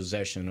second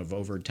possession of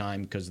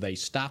overtime because they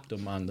stopped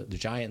them on the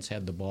Giants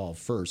had the ball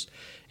first,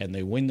 and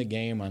they win the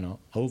game on an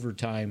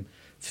overtime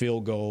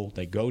field goal.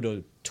 They go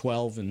to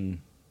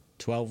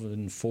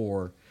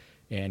 12-4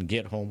 and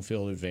get home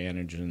field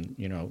advantage, and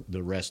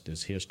the rest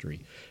is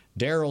history.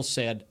 Daryl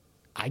said,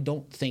 I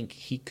don't think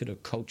he could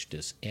have coached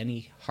us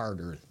any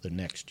harder the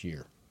next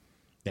year.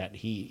 That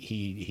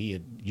he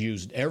had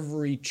used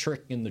every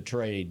trick in the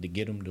trade to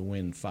get him to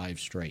win 5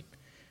 straight,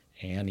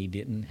 and he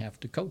didn't have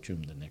to coach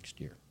him the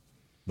next year.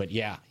 But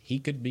yeah, he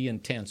could be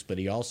intense, but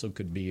he also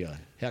could be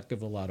a heck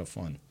of a lot of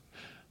fun.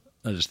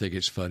 I just think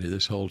it's funny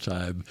this whole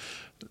time,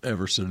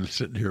 Everson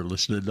sitting here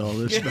listening to all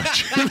this about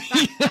Jimmy.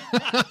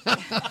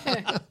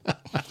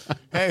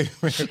 Hey,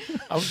 man,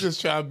 I'm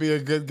just trying to be a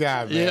good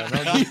guy, man. Yeah,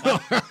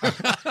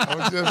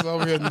 I'm just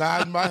over here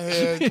nodding my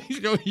head.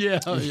 Yeah,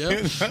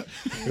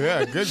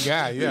 good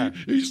guy, yeah.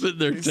 He's sitting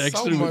there texting.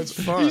 So much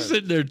fun. He's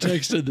sitting there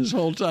texting this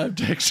whole time,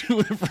 texting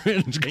with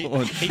friends,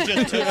 going, He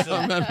just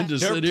I'm having to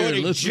they're sit here and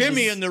putting listen.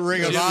 Jimmy in the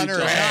Ring of Honor,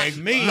 not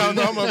me. No, I'm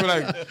gonna be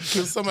like,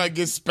 can somebody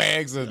get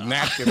Spags a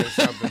napkin or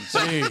something?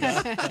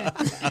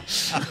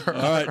 Jeez. All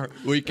right,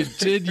 we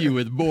continue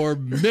with more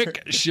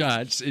Mick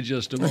shots in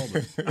just a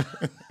moment.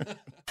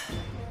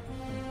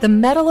 The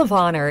Medal of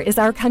Honor is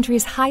our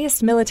country's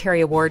highest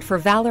military award for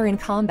valor in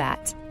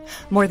combat.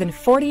 More than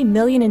 40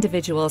 million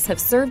individuals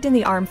have served in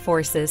the armed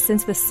forces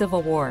since the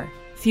Civil War.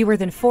 Fewer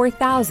than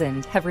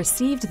 4,000 have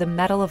received the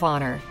Medal of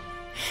Honor.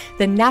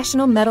 The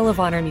National Medal of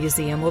Honor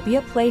Museum will be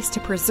a place to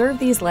preserve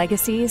these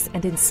legacies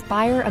and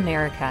inspire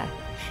America.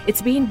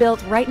 It's being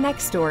built right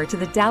next door to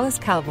the Dallas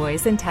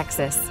Cowboys in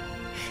Texas.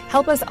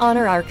 Help us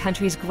honor our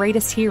country's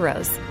greatest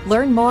heroes.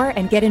 Learn more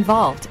and get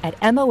involved at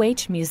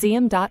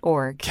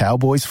mohmuseum.org.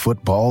 Cowboys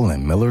football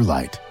and Miller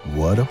Lite.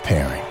 What a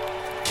pairing.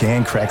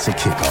 Can cracks at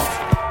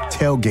kickoff.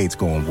 Tailgates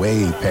going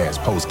way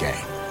past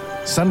postgame.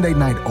 Sunday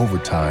night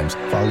overtimes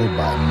followed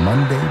by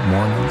Monday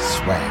morning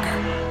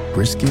swagger.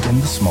 Brisket in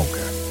the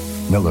smoker.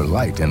 Miller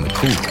Lite in the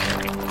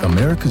cooler.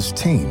 America's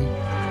team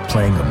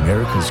playing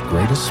America's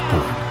greatest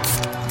sport.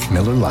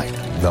 Miller Lite,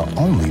 the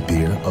only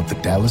beer of the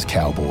Dallas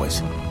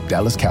Cowboys.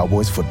 Dallas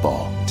Cowboys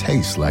football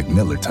tastes like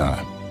Miller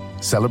time.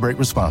 Celebrate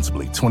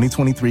responsibly.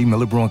 2023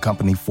 Miller Brewing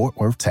Company, Fort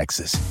Worth,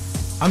 Texas.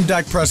 I'm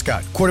Dak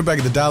Prescott, quarterback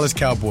of the Dallas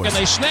Cowboys. And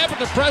they snap it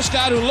to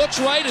Prescott, who looks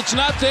right. It's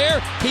not there.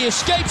 He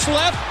escapes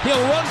left.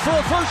 He'll run for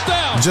a first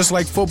down. Just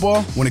like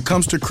football, when it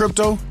comes to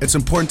crypto, it's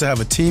important to have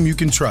a team you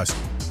can trust.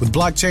 With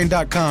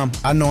blockchain.com,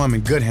 I know I'm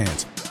in good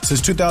hands.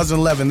 Since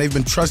 2011, they've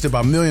been trusted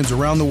by millions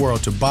around the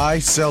world to buy,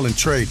 sell, and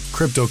trade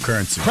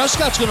cryptocurrency.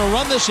 Prescott's going to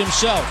run this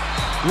himself.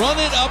 Run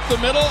it up the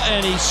middle,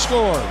 and he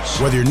scores.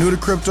 Whether you're new to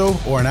crypto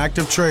or an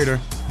active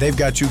trader, they've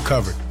got you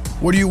covered.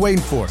 What are you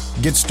waiting for?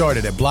 Get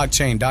started at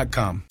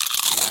blockchain.com.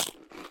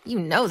 You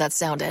know that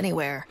sound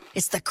anywhere.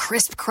 It's the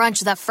crisp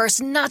crunch of that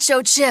first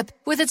nacho chip.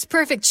 With its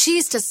perfect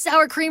cheese to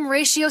sour cream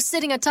ratio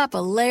sitting atop a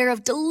layer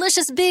of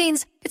delicious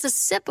beans, it's a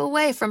sip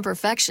away from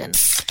perfection.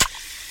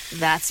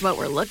 That's what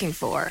we're looking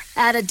for.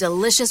 Add a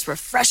delicious,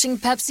 refreshing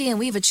Pepsi and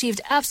we've achieved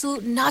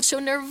absolute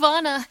nacho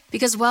nirvana.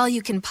 Because while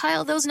you can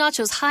pile those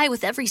nachos high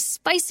with every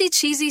spicy,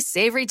 cheesy,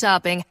 savory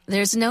topping,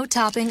 there's no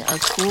topping a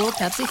cool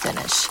Pepsi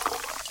finish.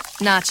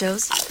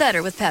 Nachos,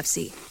 better with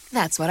Pepsi.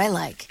 That's what I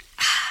like.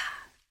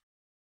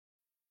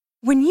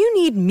 When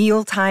you need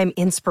mealtime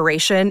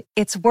inspiration,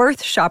 it's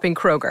worth shopping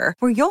Kroger,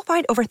 where you'll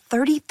find over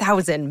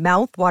 30,000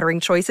 mouth-watering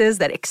choices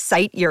that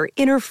excite your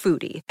inner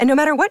foodie. And no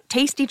matter what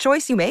tasty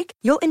choice you make,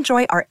 you'll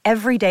enjoy our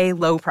everyday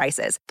low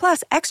prices,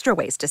 plus extra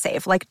ways to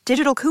save, like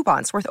digital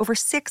coupons worth over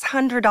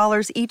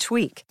 $600 each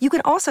week. You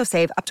can also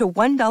save up to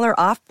 $1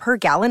 off per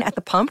gallon at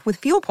the pump with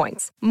fuel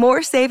points.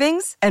 More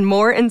savings and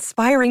more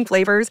inspiring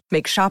flavors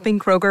make shopping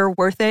Kroger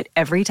worth it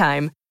every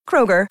time.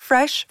 Kroger,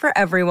 fresh for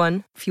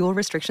everyone. Fuel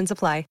restrictions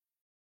apply.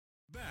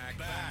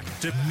 Back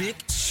to Mick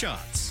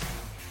Shots.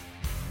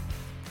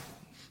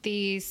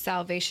 The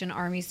Salvation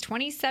Army's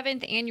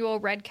 27th annual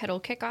Red Kettle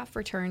Kickoff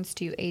returns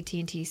to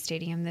AT&T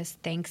Stadium this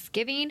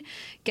Thanksgiving.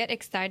 Get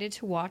excited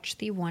to watch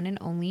the one and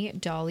only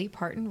Dolly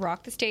Parton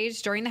rock the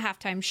stage during the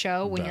halftime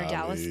show when your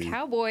Dallas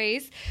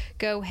Cowboys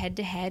go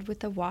head-to-head with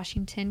the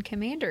Washington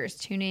Commanders.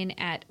 Tune in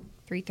at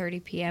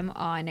 3:30 p.m.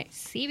 on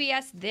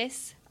CBS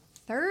this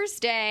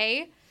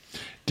Thursday.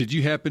 Did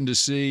you happen to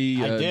see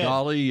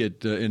Dolly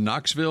in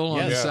Knoxville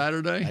on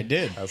Saturday? I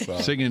did.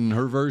 Singing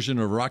her version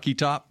of Rocky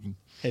Top.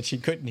 And she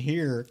couldn't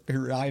hear.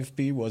 Her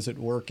IFB wasn't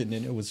working,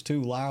 and it was too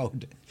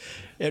loud.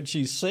 And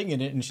she's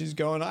singing it, and she's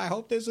going, I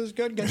hope this is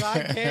good because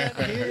I can't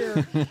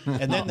hear.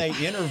 And then they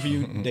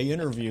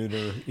interviewed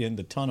her in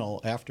the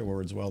tunnel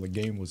afterwards while the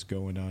game was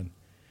going on.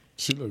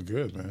 She looked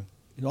good, man.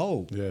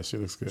 Oh, Yeah, she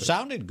looks good.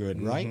 sounded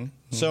good, right?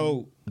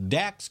 So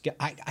Dak's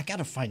I got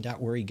to find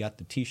out where he got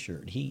the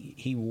T-shirt.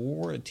 He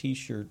wore a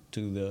T-shirt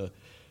to the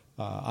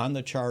on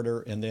the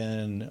charter, and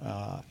then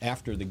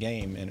after the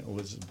game, and it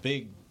was a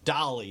big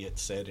dolly. It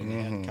said, and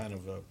it had kind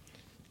of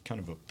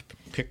a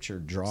picture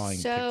drawing.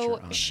 So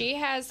picture on she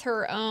has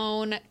her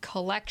own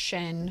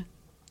collection,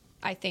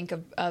 I think,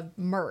 of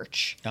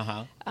merch.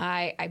 Uh-huh.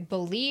 I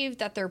believe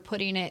that they're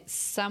putting it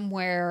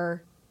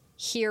somewhere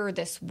here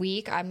this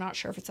week. I'm not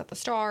sure if it's at the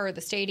Star or the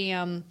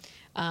Stadium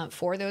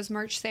for those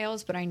merch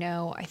sales, but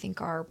I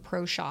think our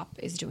pro shop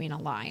is doing a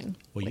line.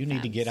 Well, with you need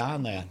to them, get so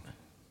on that.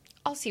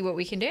 I'll see what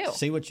we can do.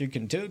 See what you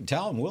can do.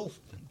 Tell them we'll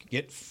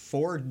get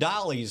 4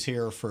 dollies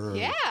here for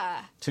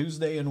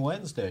Tuesday and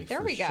Wednesday. There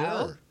for we go.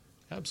 Sure.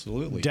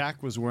 Absolutely.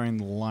 Dak was wearing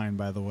the line,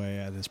 by the way,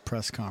 at his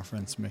press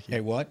conference, Mickey.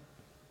 Hey, what?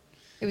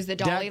 It was the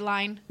Dolly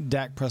line.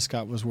 Dak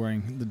Prescott was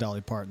wearing the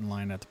Dolly Parton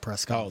line at the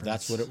press conference. Oh,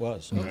 that's what it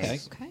was. Okay.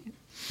 Okay.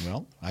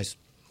 Well, I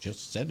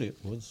just said it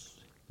was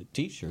the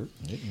T-shirt.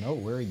 I didn't know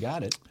where he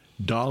got it.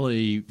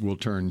 Dolly will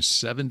turn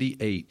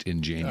 78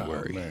 in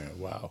January. Oh, man,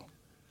 wow.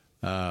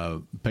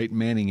 Peyton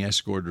Manning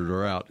escorted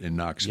her out in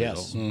Knoxville.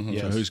 Yes. So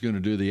Yes. who's going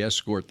to do the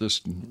escort this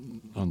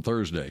on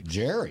Thursday?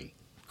 Jerry.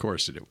 Of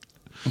course it is.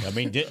 I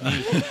mean, didn't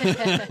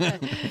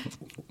he?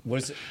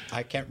 Was it,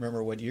 I can't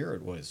remember what year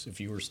it was, if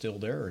you were still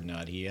there or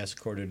not. He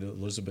escorted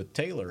Elizabeth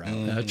Taylor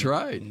out. That's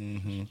right.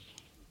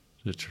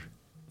 That's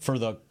For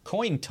the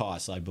coin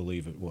toss, I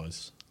believe it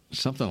was.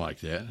 something like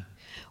that.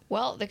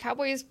 Well, the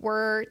Cowboys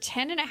were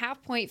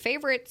 10.5-point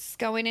favorites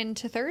going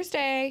into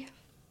Thursday.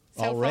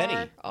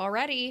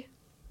 Already.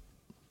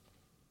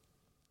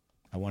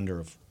 I wonder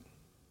if,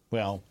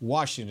 well,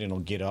 Washington will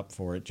get up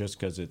for it just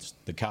because it's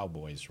the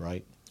Cowboys,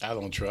 right? I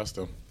don't trust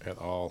them at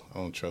all. I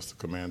don't trust the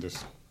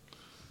Commanders.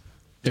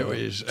 It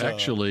was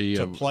actually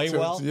to play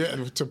well. Yeah,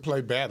 to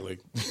play badly.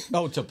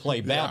 Oh, to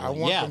play badly. Yeah, I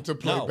want them to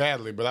play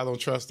badly, but I don't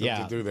trust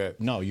them to do that.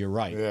 No, you're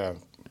right. Yeah,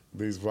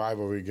 these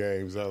rivalry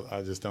games,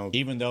 I just don't.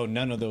 Even though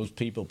none of those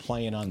people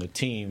playing on the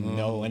team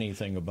know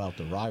anything about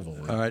the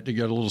rivalry. All right, to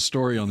get a little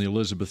story on the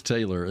Elizabeth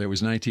Taylor. It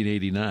was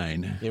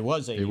 1989. It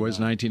was 89. It was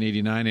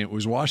 1989, and it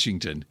was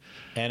Washington.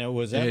 And it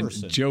was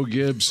Everson. And Joe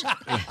Gibbs.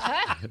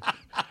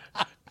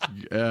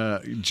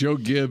 Joe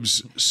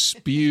Gibbs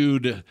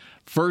spewed,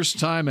 "First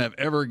time I've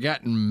ever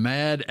gotten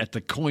mad at the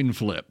coin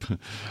flip,"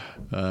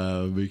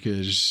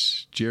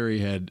 because Jerry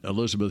had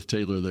Elizabeth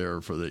Taylor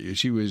there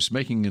she was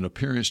making an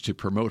appearance to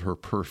promote her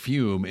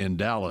perfume in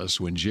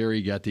Dallas when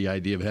Jerry got the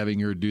idea of having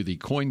her do the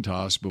coin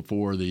toss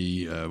before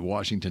the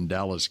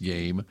Washington-Dallas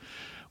game,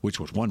 which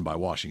was won by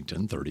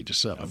Washington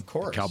 30-7. Of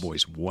course. The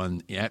Cowboys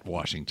won at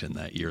Washington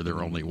that year,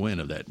 their only win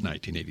of that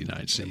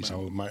 1989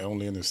 season. My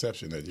only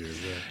interception that year is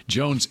that.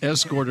 Jones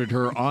escorted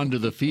her onto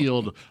the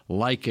field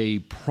like a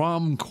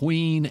prom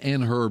queen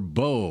and her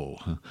beau.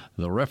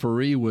 The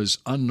referee was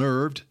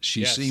unnerved.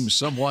 She seemed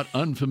somewhat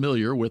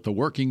unfamiliar with the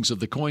workings of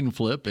the coin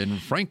flip, and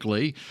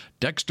frankly,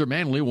 Dexter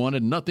Manley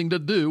wanted nothing to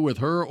do with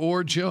her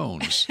or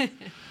Jones.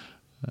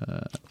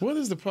 What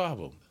is the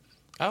problem?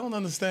 I don't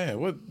understand.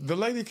 What the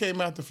lady came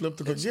out to flip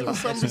the coin. Give her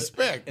some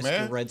respect, it's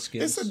man. the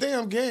Redskins. It's a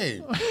damn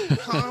game.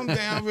 Calm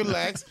down,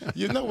 relax.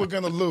 You know we're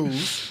gonna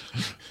lose.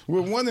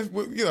 We're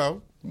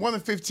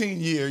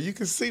 1-15 year. You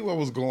can see what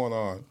was going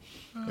on.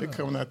 They're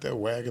coming out there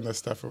wagging that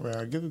stuff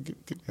around. Give me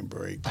a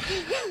break.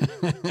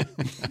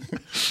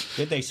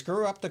 Did they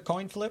screw up the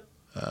coin flip?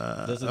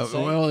 Does it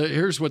say? Well,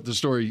 here's what the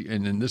story,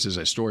 and this is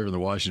a story from the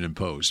Washington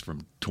Post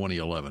from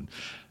 2011.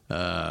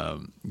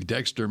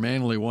 Dexter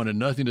Manley wanted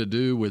nothing to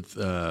do with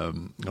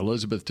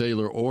Elizabeth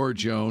Taylor or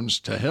Jones.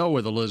 To hell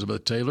with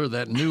Elizabeth Taylor.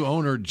 That new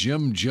owner,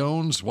 Jim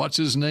Jones, what's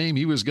his name?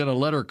 He was going to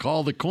let her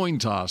call the coin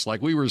toss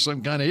like we were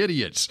some kind of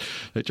idiots.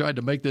 They tried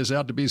to make this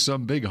out to be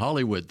some big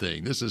Hollywood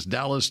thing. This is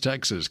Dallas,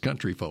 Texas,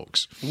 country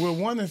folks. We're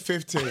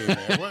 1-15,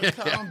 man. Well,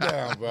 calm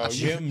down, bro.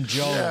 Jim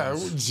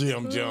Jones. Yeah,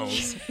 Jim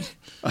Jones.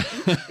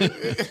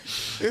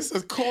 It's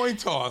a coin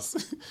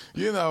toss.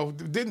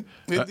 It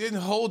didn't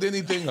hold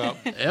anything up.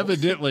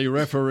 Evidently,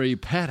 referee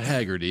Pat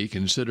Haggerty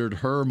considered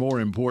her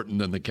more important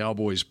than the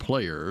Cowboys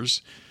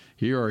players.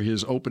 Here are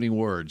his opening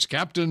words.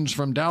 Captains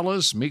from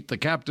Dallas, meet the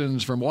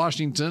captains from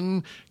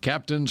Washington.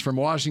 Captains from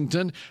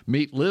Washington,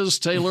 meet Liz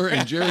Taylor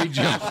and Jerry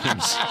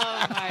Jones.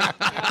 Oh, my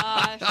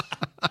gosh.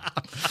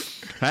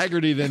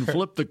 Haggerty then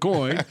flipped the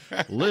coin.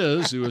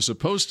 Liz, who was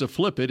supposed to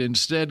flip it,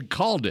 instead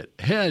called it.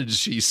 Heads,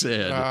 she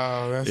said.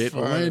 Oh, that's it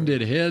funny.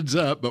 landed heads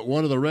up, but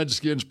one of the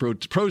Redskins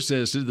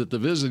protested that the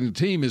visiting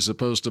team is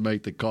supposed to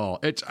make the call.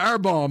 It's our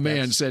ball,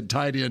 man, said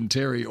tight end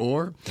Terry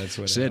Orr. That's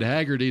what said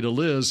Haggerty to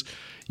Liz.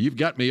 You've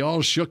got me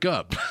all shook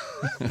up.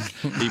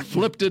 He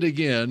flipped it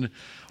again.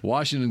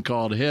 Washington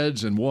called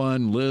heads and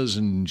won. Liz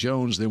and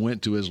Jones then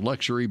went to his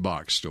luxury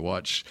box to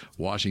watch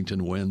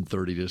Washington win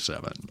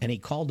 30-7. And he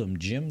called him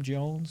Jim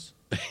Jones?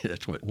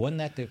 That's what. Wasn't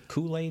that the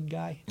Kool-Aid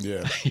guy?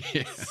 Yeah.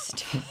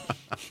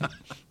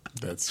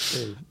 That's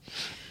true.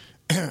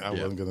 I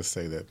wasn't going to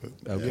say that, but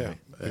Okay.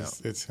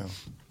 it's him.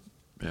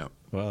 Yeah.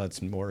 Well,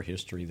 that's more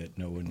history that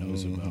no one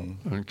knows about.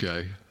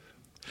 Okay.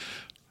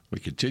 We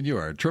continue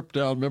our trip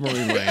down memory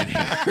lane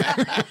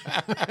here.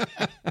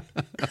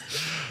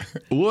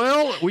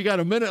 Well, we got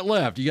a minute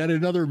left. You got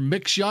another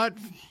Mick shot?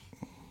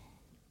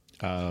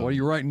 What are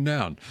you writing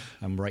down?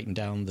 I'm writing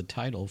down the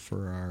title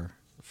for our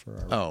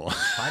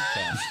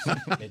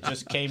podcast. It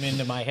just came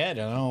into my head,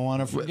 and I don't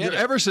want to forget it.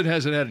 Everson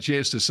hasn't had a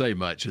chance to say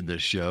much in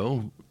this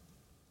show.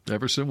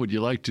 Everson, would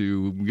you like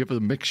to give it a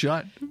Mick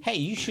shot? Hey,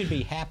 you should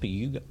be happy.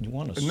 You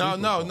won a Super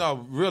No,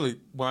 Bowl. really.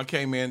 When I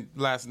came in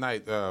last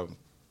night,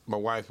 my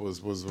wife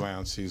was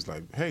around. She's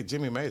like, "Hey,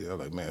 Jimmy made it." I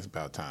was like, "Man, it's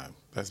about time."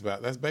 That's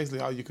basically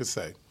all you could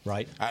say.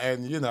 Right.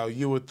 And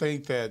you would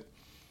think that,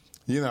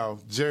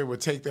 Jerry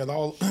would take that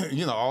all,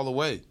 all the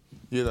way,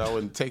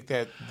 and take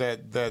that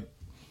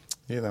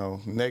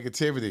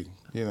negativity,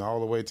 all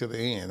the way to the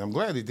end. I'm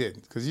glad he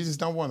didn't, because you just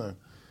don't want to,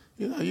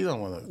 you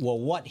don't want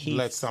to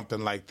let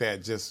something like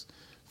that just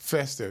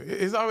fester.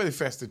 It's already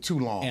festered too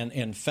long.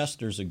 And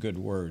fester's a good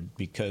word,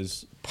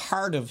 because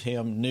part of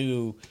him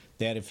knew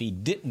that if he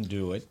didn't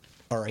do it,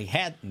 or he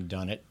hadn't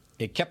done it,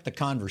 it kept the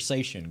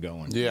conversation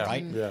going. Yeah,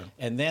 right? yeah.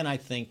 And then I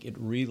think it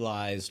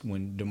realized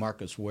when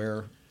DeMarcus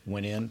Ware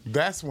went in.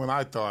 That's when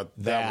I thought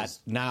that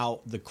now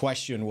the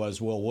question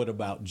was, well, what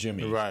about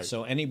Jimmy? Right.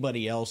 So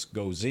anybody else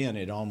goes in,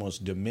 it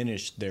almost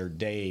diminished their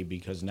day,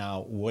 because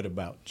now what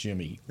about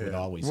Jimmy would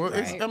always Well,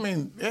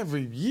 go.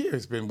 every year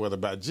it's been what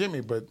about Jimmy,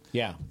 but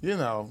yeah,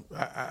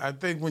 I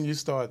think when you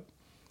start,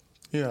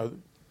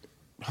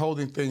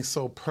 holding things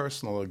so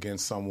personal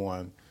against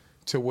someone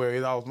to where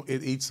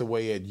it eats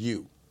away at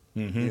you,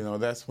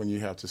 that's when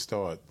you have to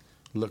start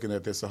looking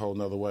at this a whole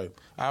nother way.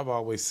 I've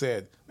always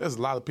said there's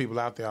a lot of people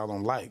out there I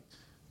don't like,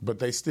 but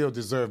they still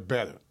deserve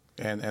better.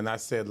 And I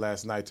said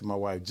last night to my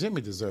wife,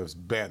 Jimmy deserves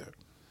better.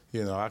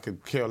 I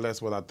could care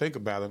less what I think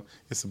about him.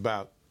 It's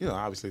about,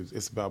 obviously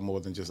it's about more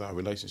than just our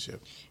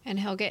relationship. And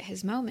he'll get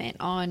his moment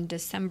on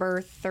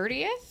December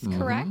 30th,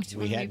 correct?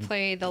 When we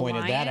play the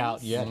pointed Lions. that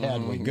out yet,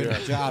 had we?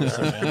 Good job,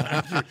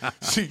 Savannah.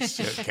 She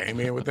came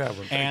in with that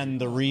one. And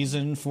the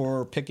reason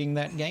for picking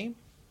that game?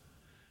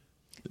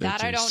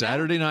 That I don't know.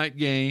 Saturday night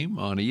game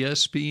on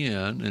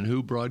ESPN. And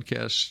who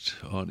broadcasts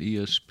on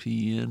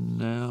ESPN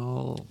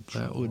now?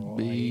 That would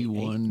be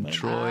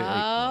Troy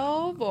Aikman.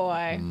 Oh,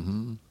 boy.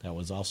 Mm-hmm. That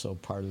was also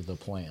part of the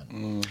plan.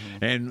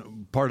 Mm-hmm.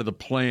 And part of the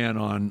plan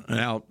on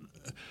out,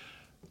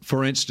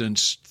 for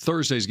instance,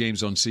 Thursday's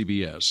game's on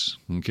CBS,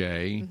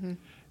 okay? Mm-hmm.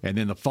 And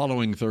then the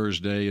following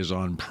Thursday is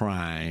on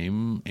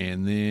Prime,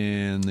 and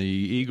then the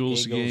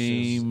Eagles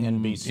game,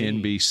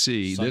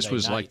 NBC. This Sunday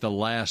was night. like the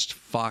last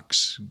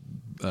Fox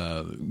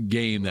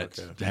game that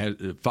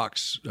had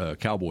Fox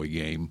Cowboy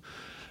game,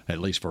 at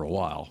least for a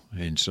while,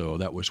 and so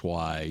that was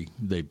why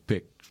they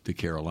picked the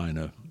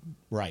Carolina.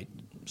 Right.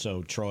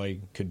 So Troy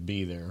could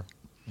be there,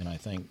 and I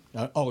think.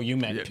 You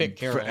meant pick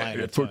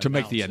Carolina to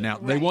make the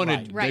announcement. They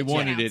wanted Right, they to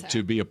wanted announce it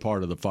to be a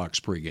part of the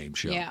Fox pregame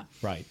show. Yeah.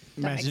 Right.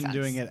 That makes Imagine sense.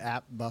 doing it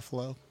at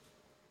Buffalo.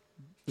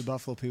 The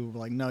Buffalo people were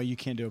like, "No, you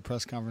can't do a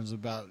press conference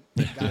about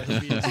the guy who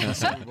beat us in the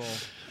Super Bowl."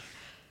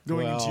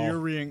 Going into your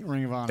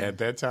ring of honor. At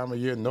that time of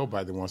year,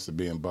 nobody wants to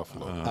be in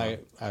Buffalo.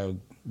 I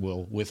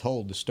will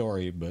withhold the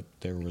story, but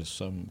there was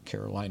some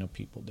Carolina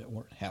people that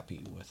weren't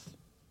happy with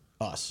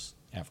us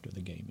after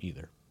the game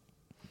either.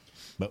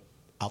 But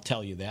I'll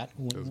tell you that.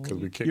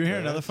 You hear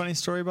another funny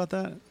story about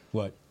that?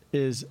 What?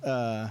 Is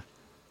the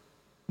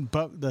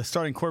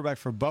starting quarterback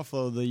for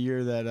Buffalo the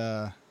year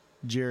that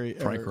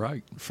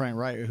Frank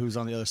Wright, who's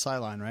on the other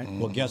sideline, right?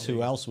 Well, guess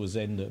who else was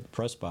in the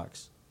press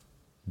box?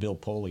 Bill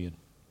Polian.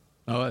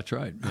 Oh, that's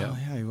right. Yeah, oh,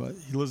 yeah,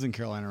 he lives in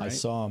Carolina, right? I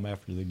saw him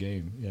after the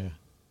game. Yeah,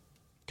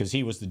 because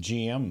he was the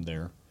GM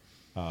there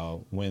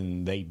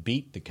when they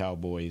beat the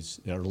Cowboys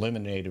or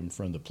eliminated them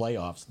from the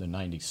playoffs the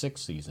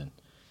 '96 season.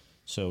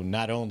 So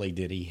not only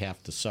did he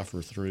have to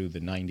suffer through the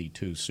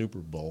 '92 Super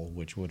Bowl,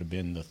 which would have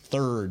been the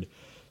third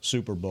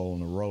Super Bowl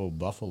in a row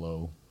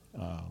Buffalo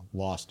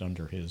lost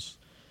under his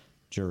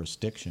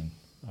jurisdiction,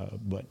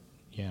 but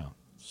yeah.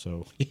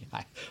 So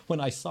when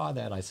I saw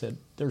that, I said,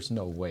 "There's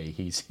no way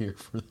he's here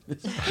for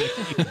this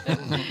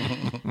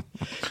game."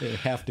 They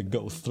have to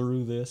go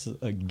through this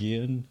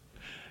again.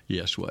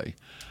 Yes, way.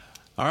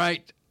 All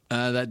right.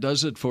 That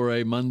does it for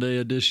a Monday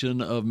edition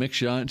of Mick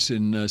Shots.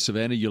 In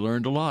Savannah, you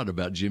learned a lot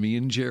about Jimmy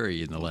and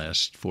Jerry in the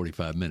last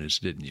 45 minutes,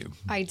 didn't you?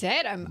 I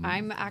did.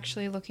 I'm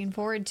actually looking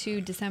forward to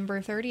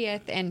December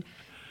 30th and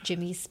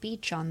Jimmy's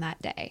speech on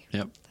that day.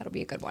 Yep. That'll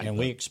be a good one. And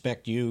we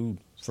expect you,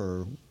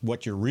 for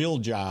what your real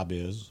job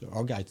is.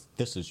 Oh, guys,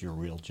 this is your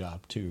real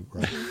job too,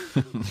 right?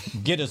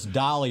 Get us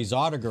Dolly's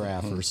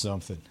autograph or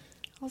something.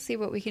 I'll see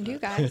what we can do,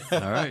 guys. All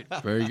right.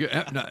 Very good.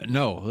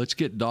 No, let's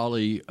get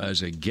Dolly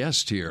as a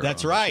guest here.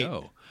 That's on the right.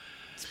 show.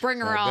 Let's bring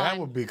her on. That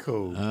would be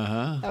cool.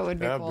 That would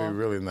be That'd cool. be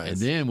really nice. And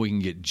then we can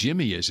get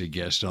Jimmy as a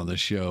guest on the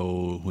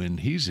show when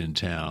he's in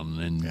town.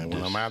 And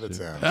when I'm out of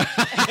town.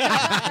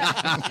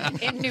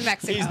 In New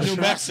Mexico. He's New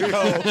Mexico.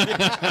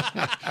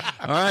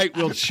 All right.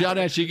 We'll shout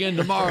at you again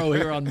tomorrow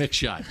here on Mick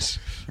Shots.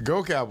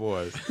 Go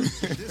Cowboys.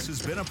 This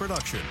has been a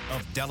production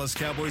of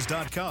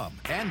DallasCowboys.com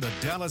and the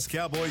Dallas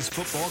Cowboys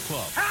Football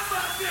Club. How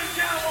about this,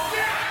 Cowboys?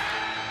 Yeah!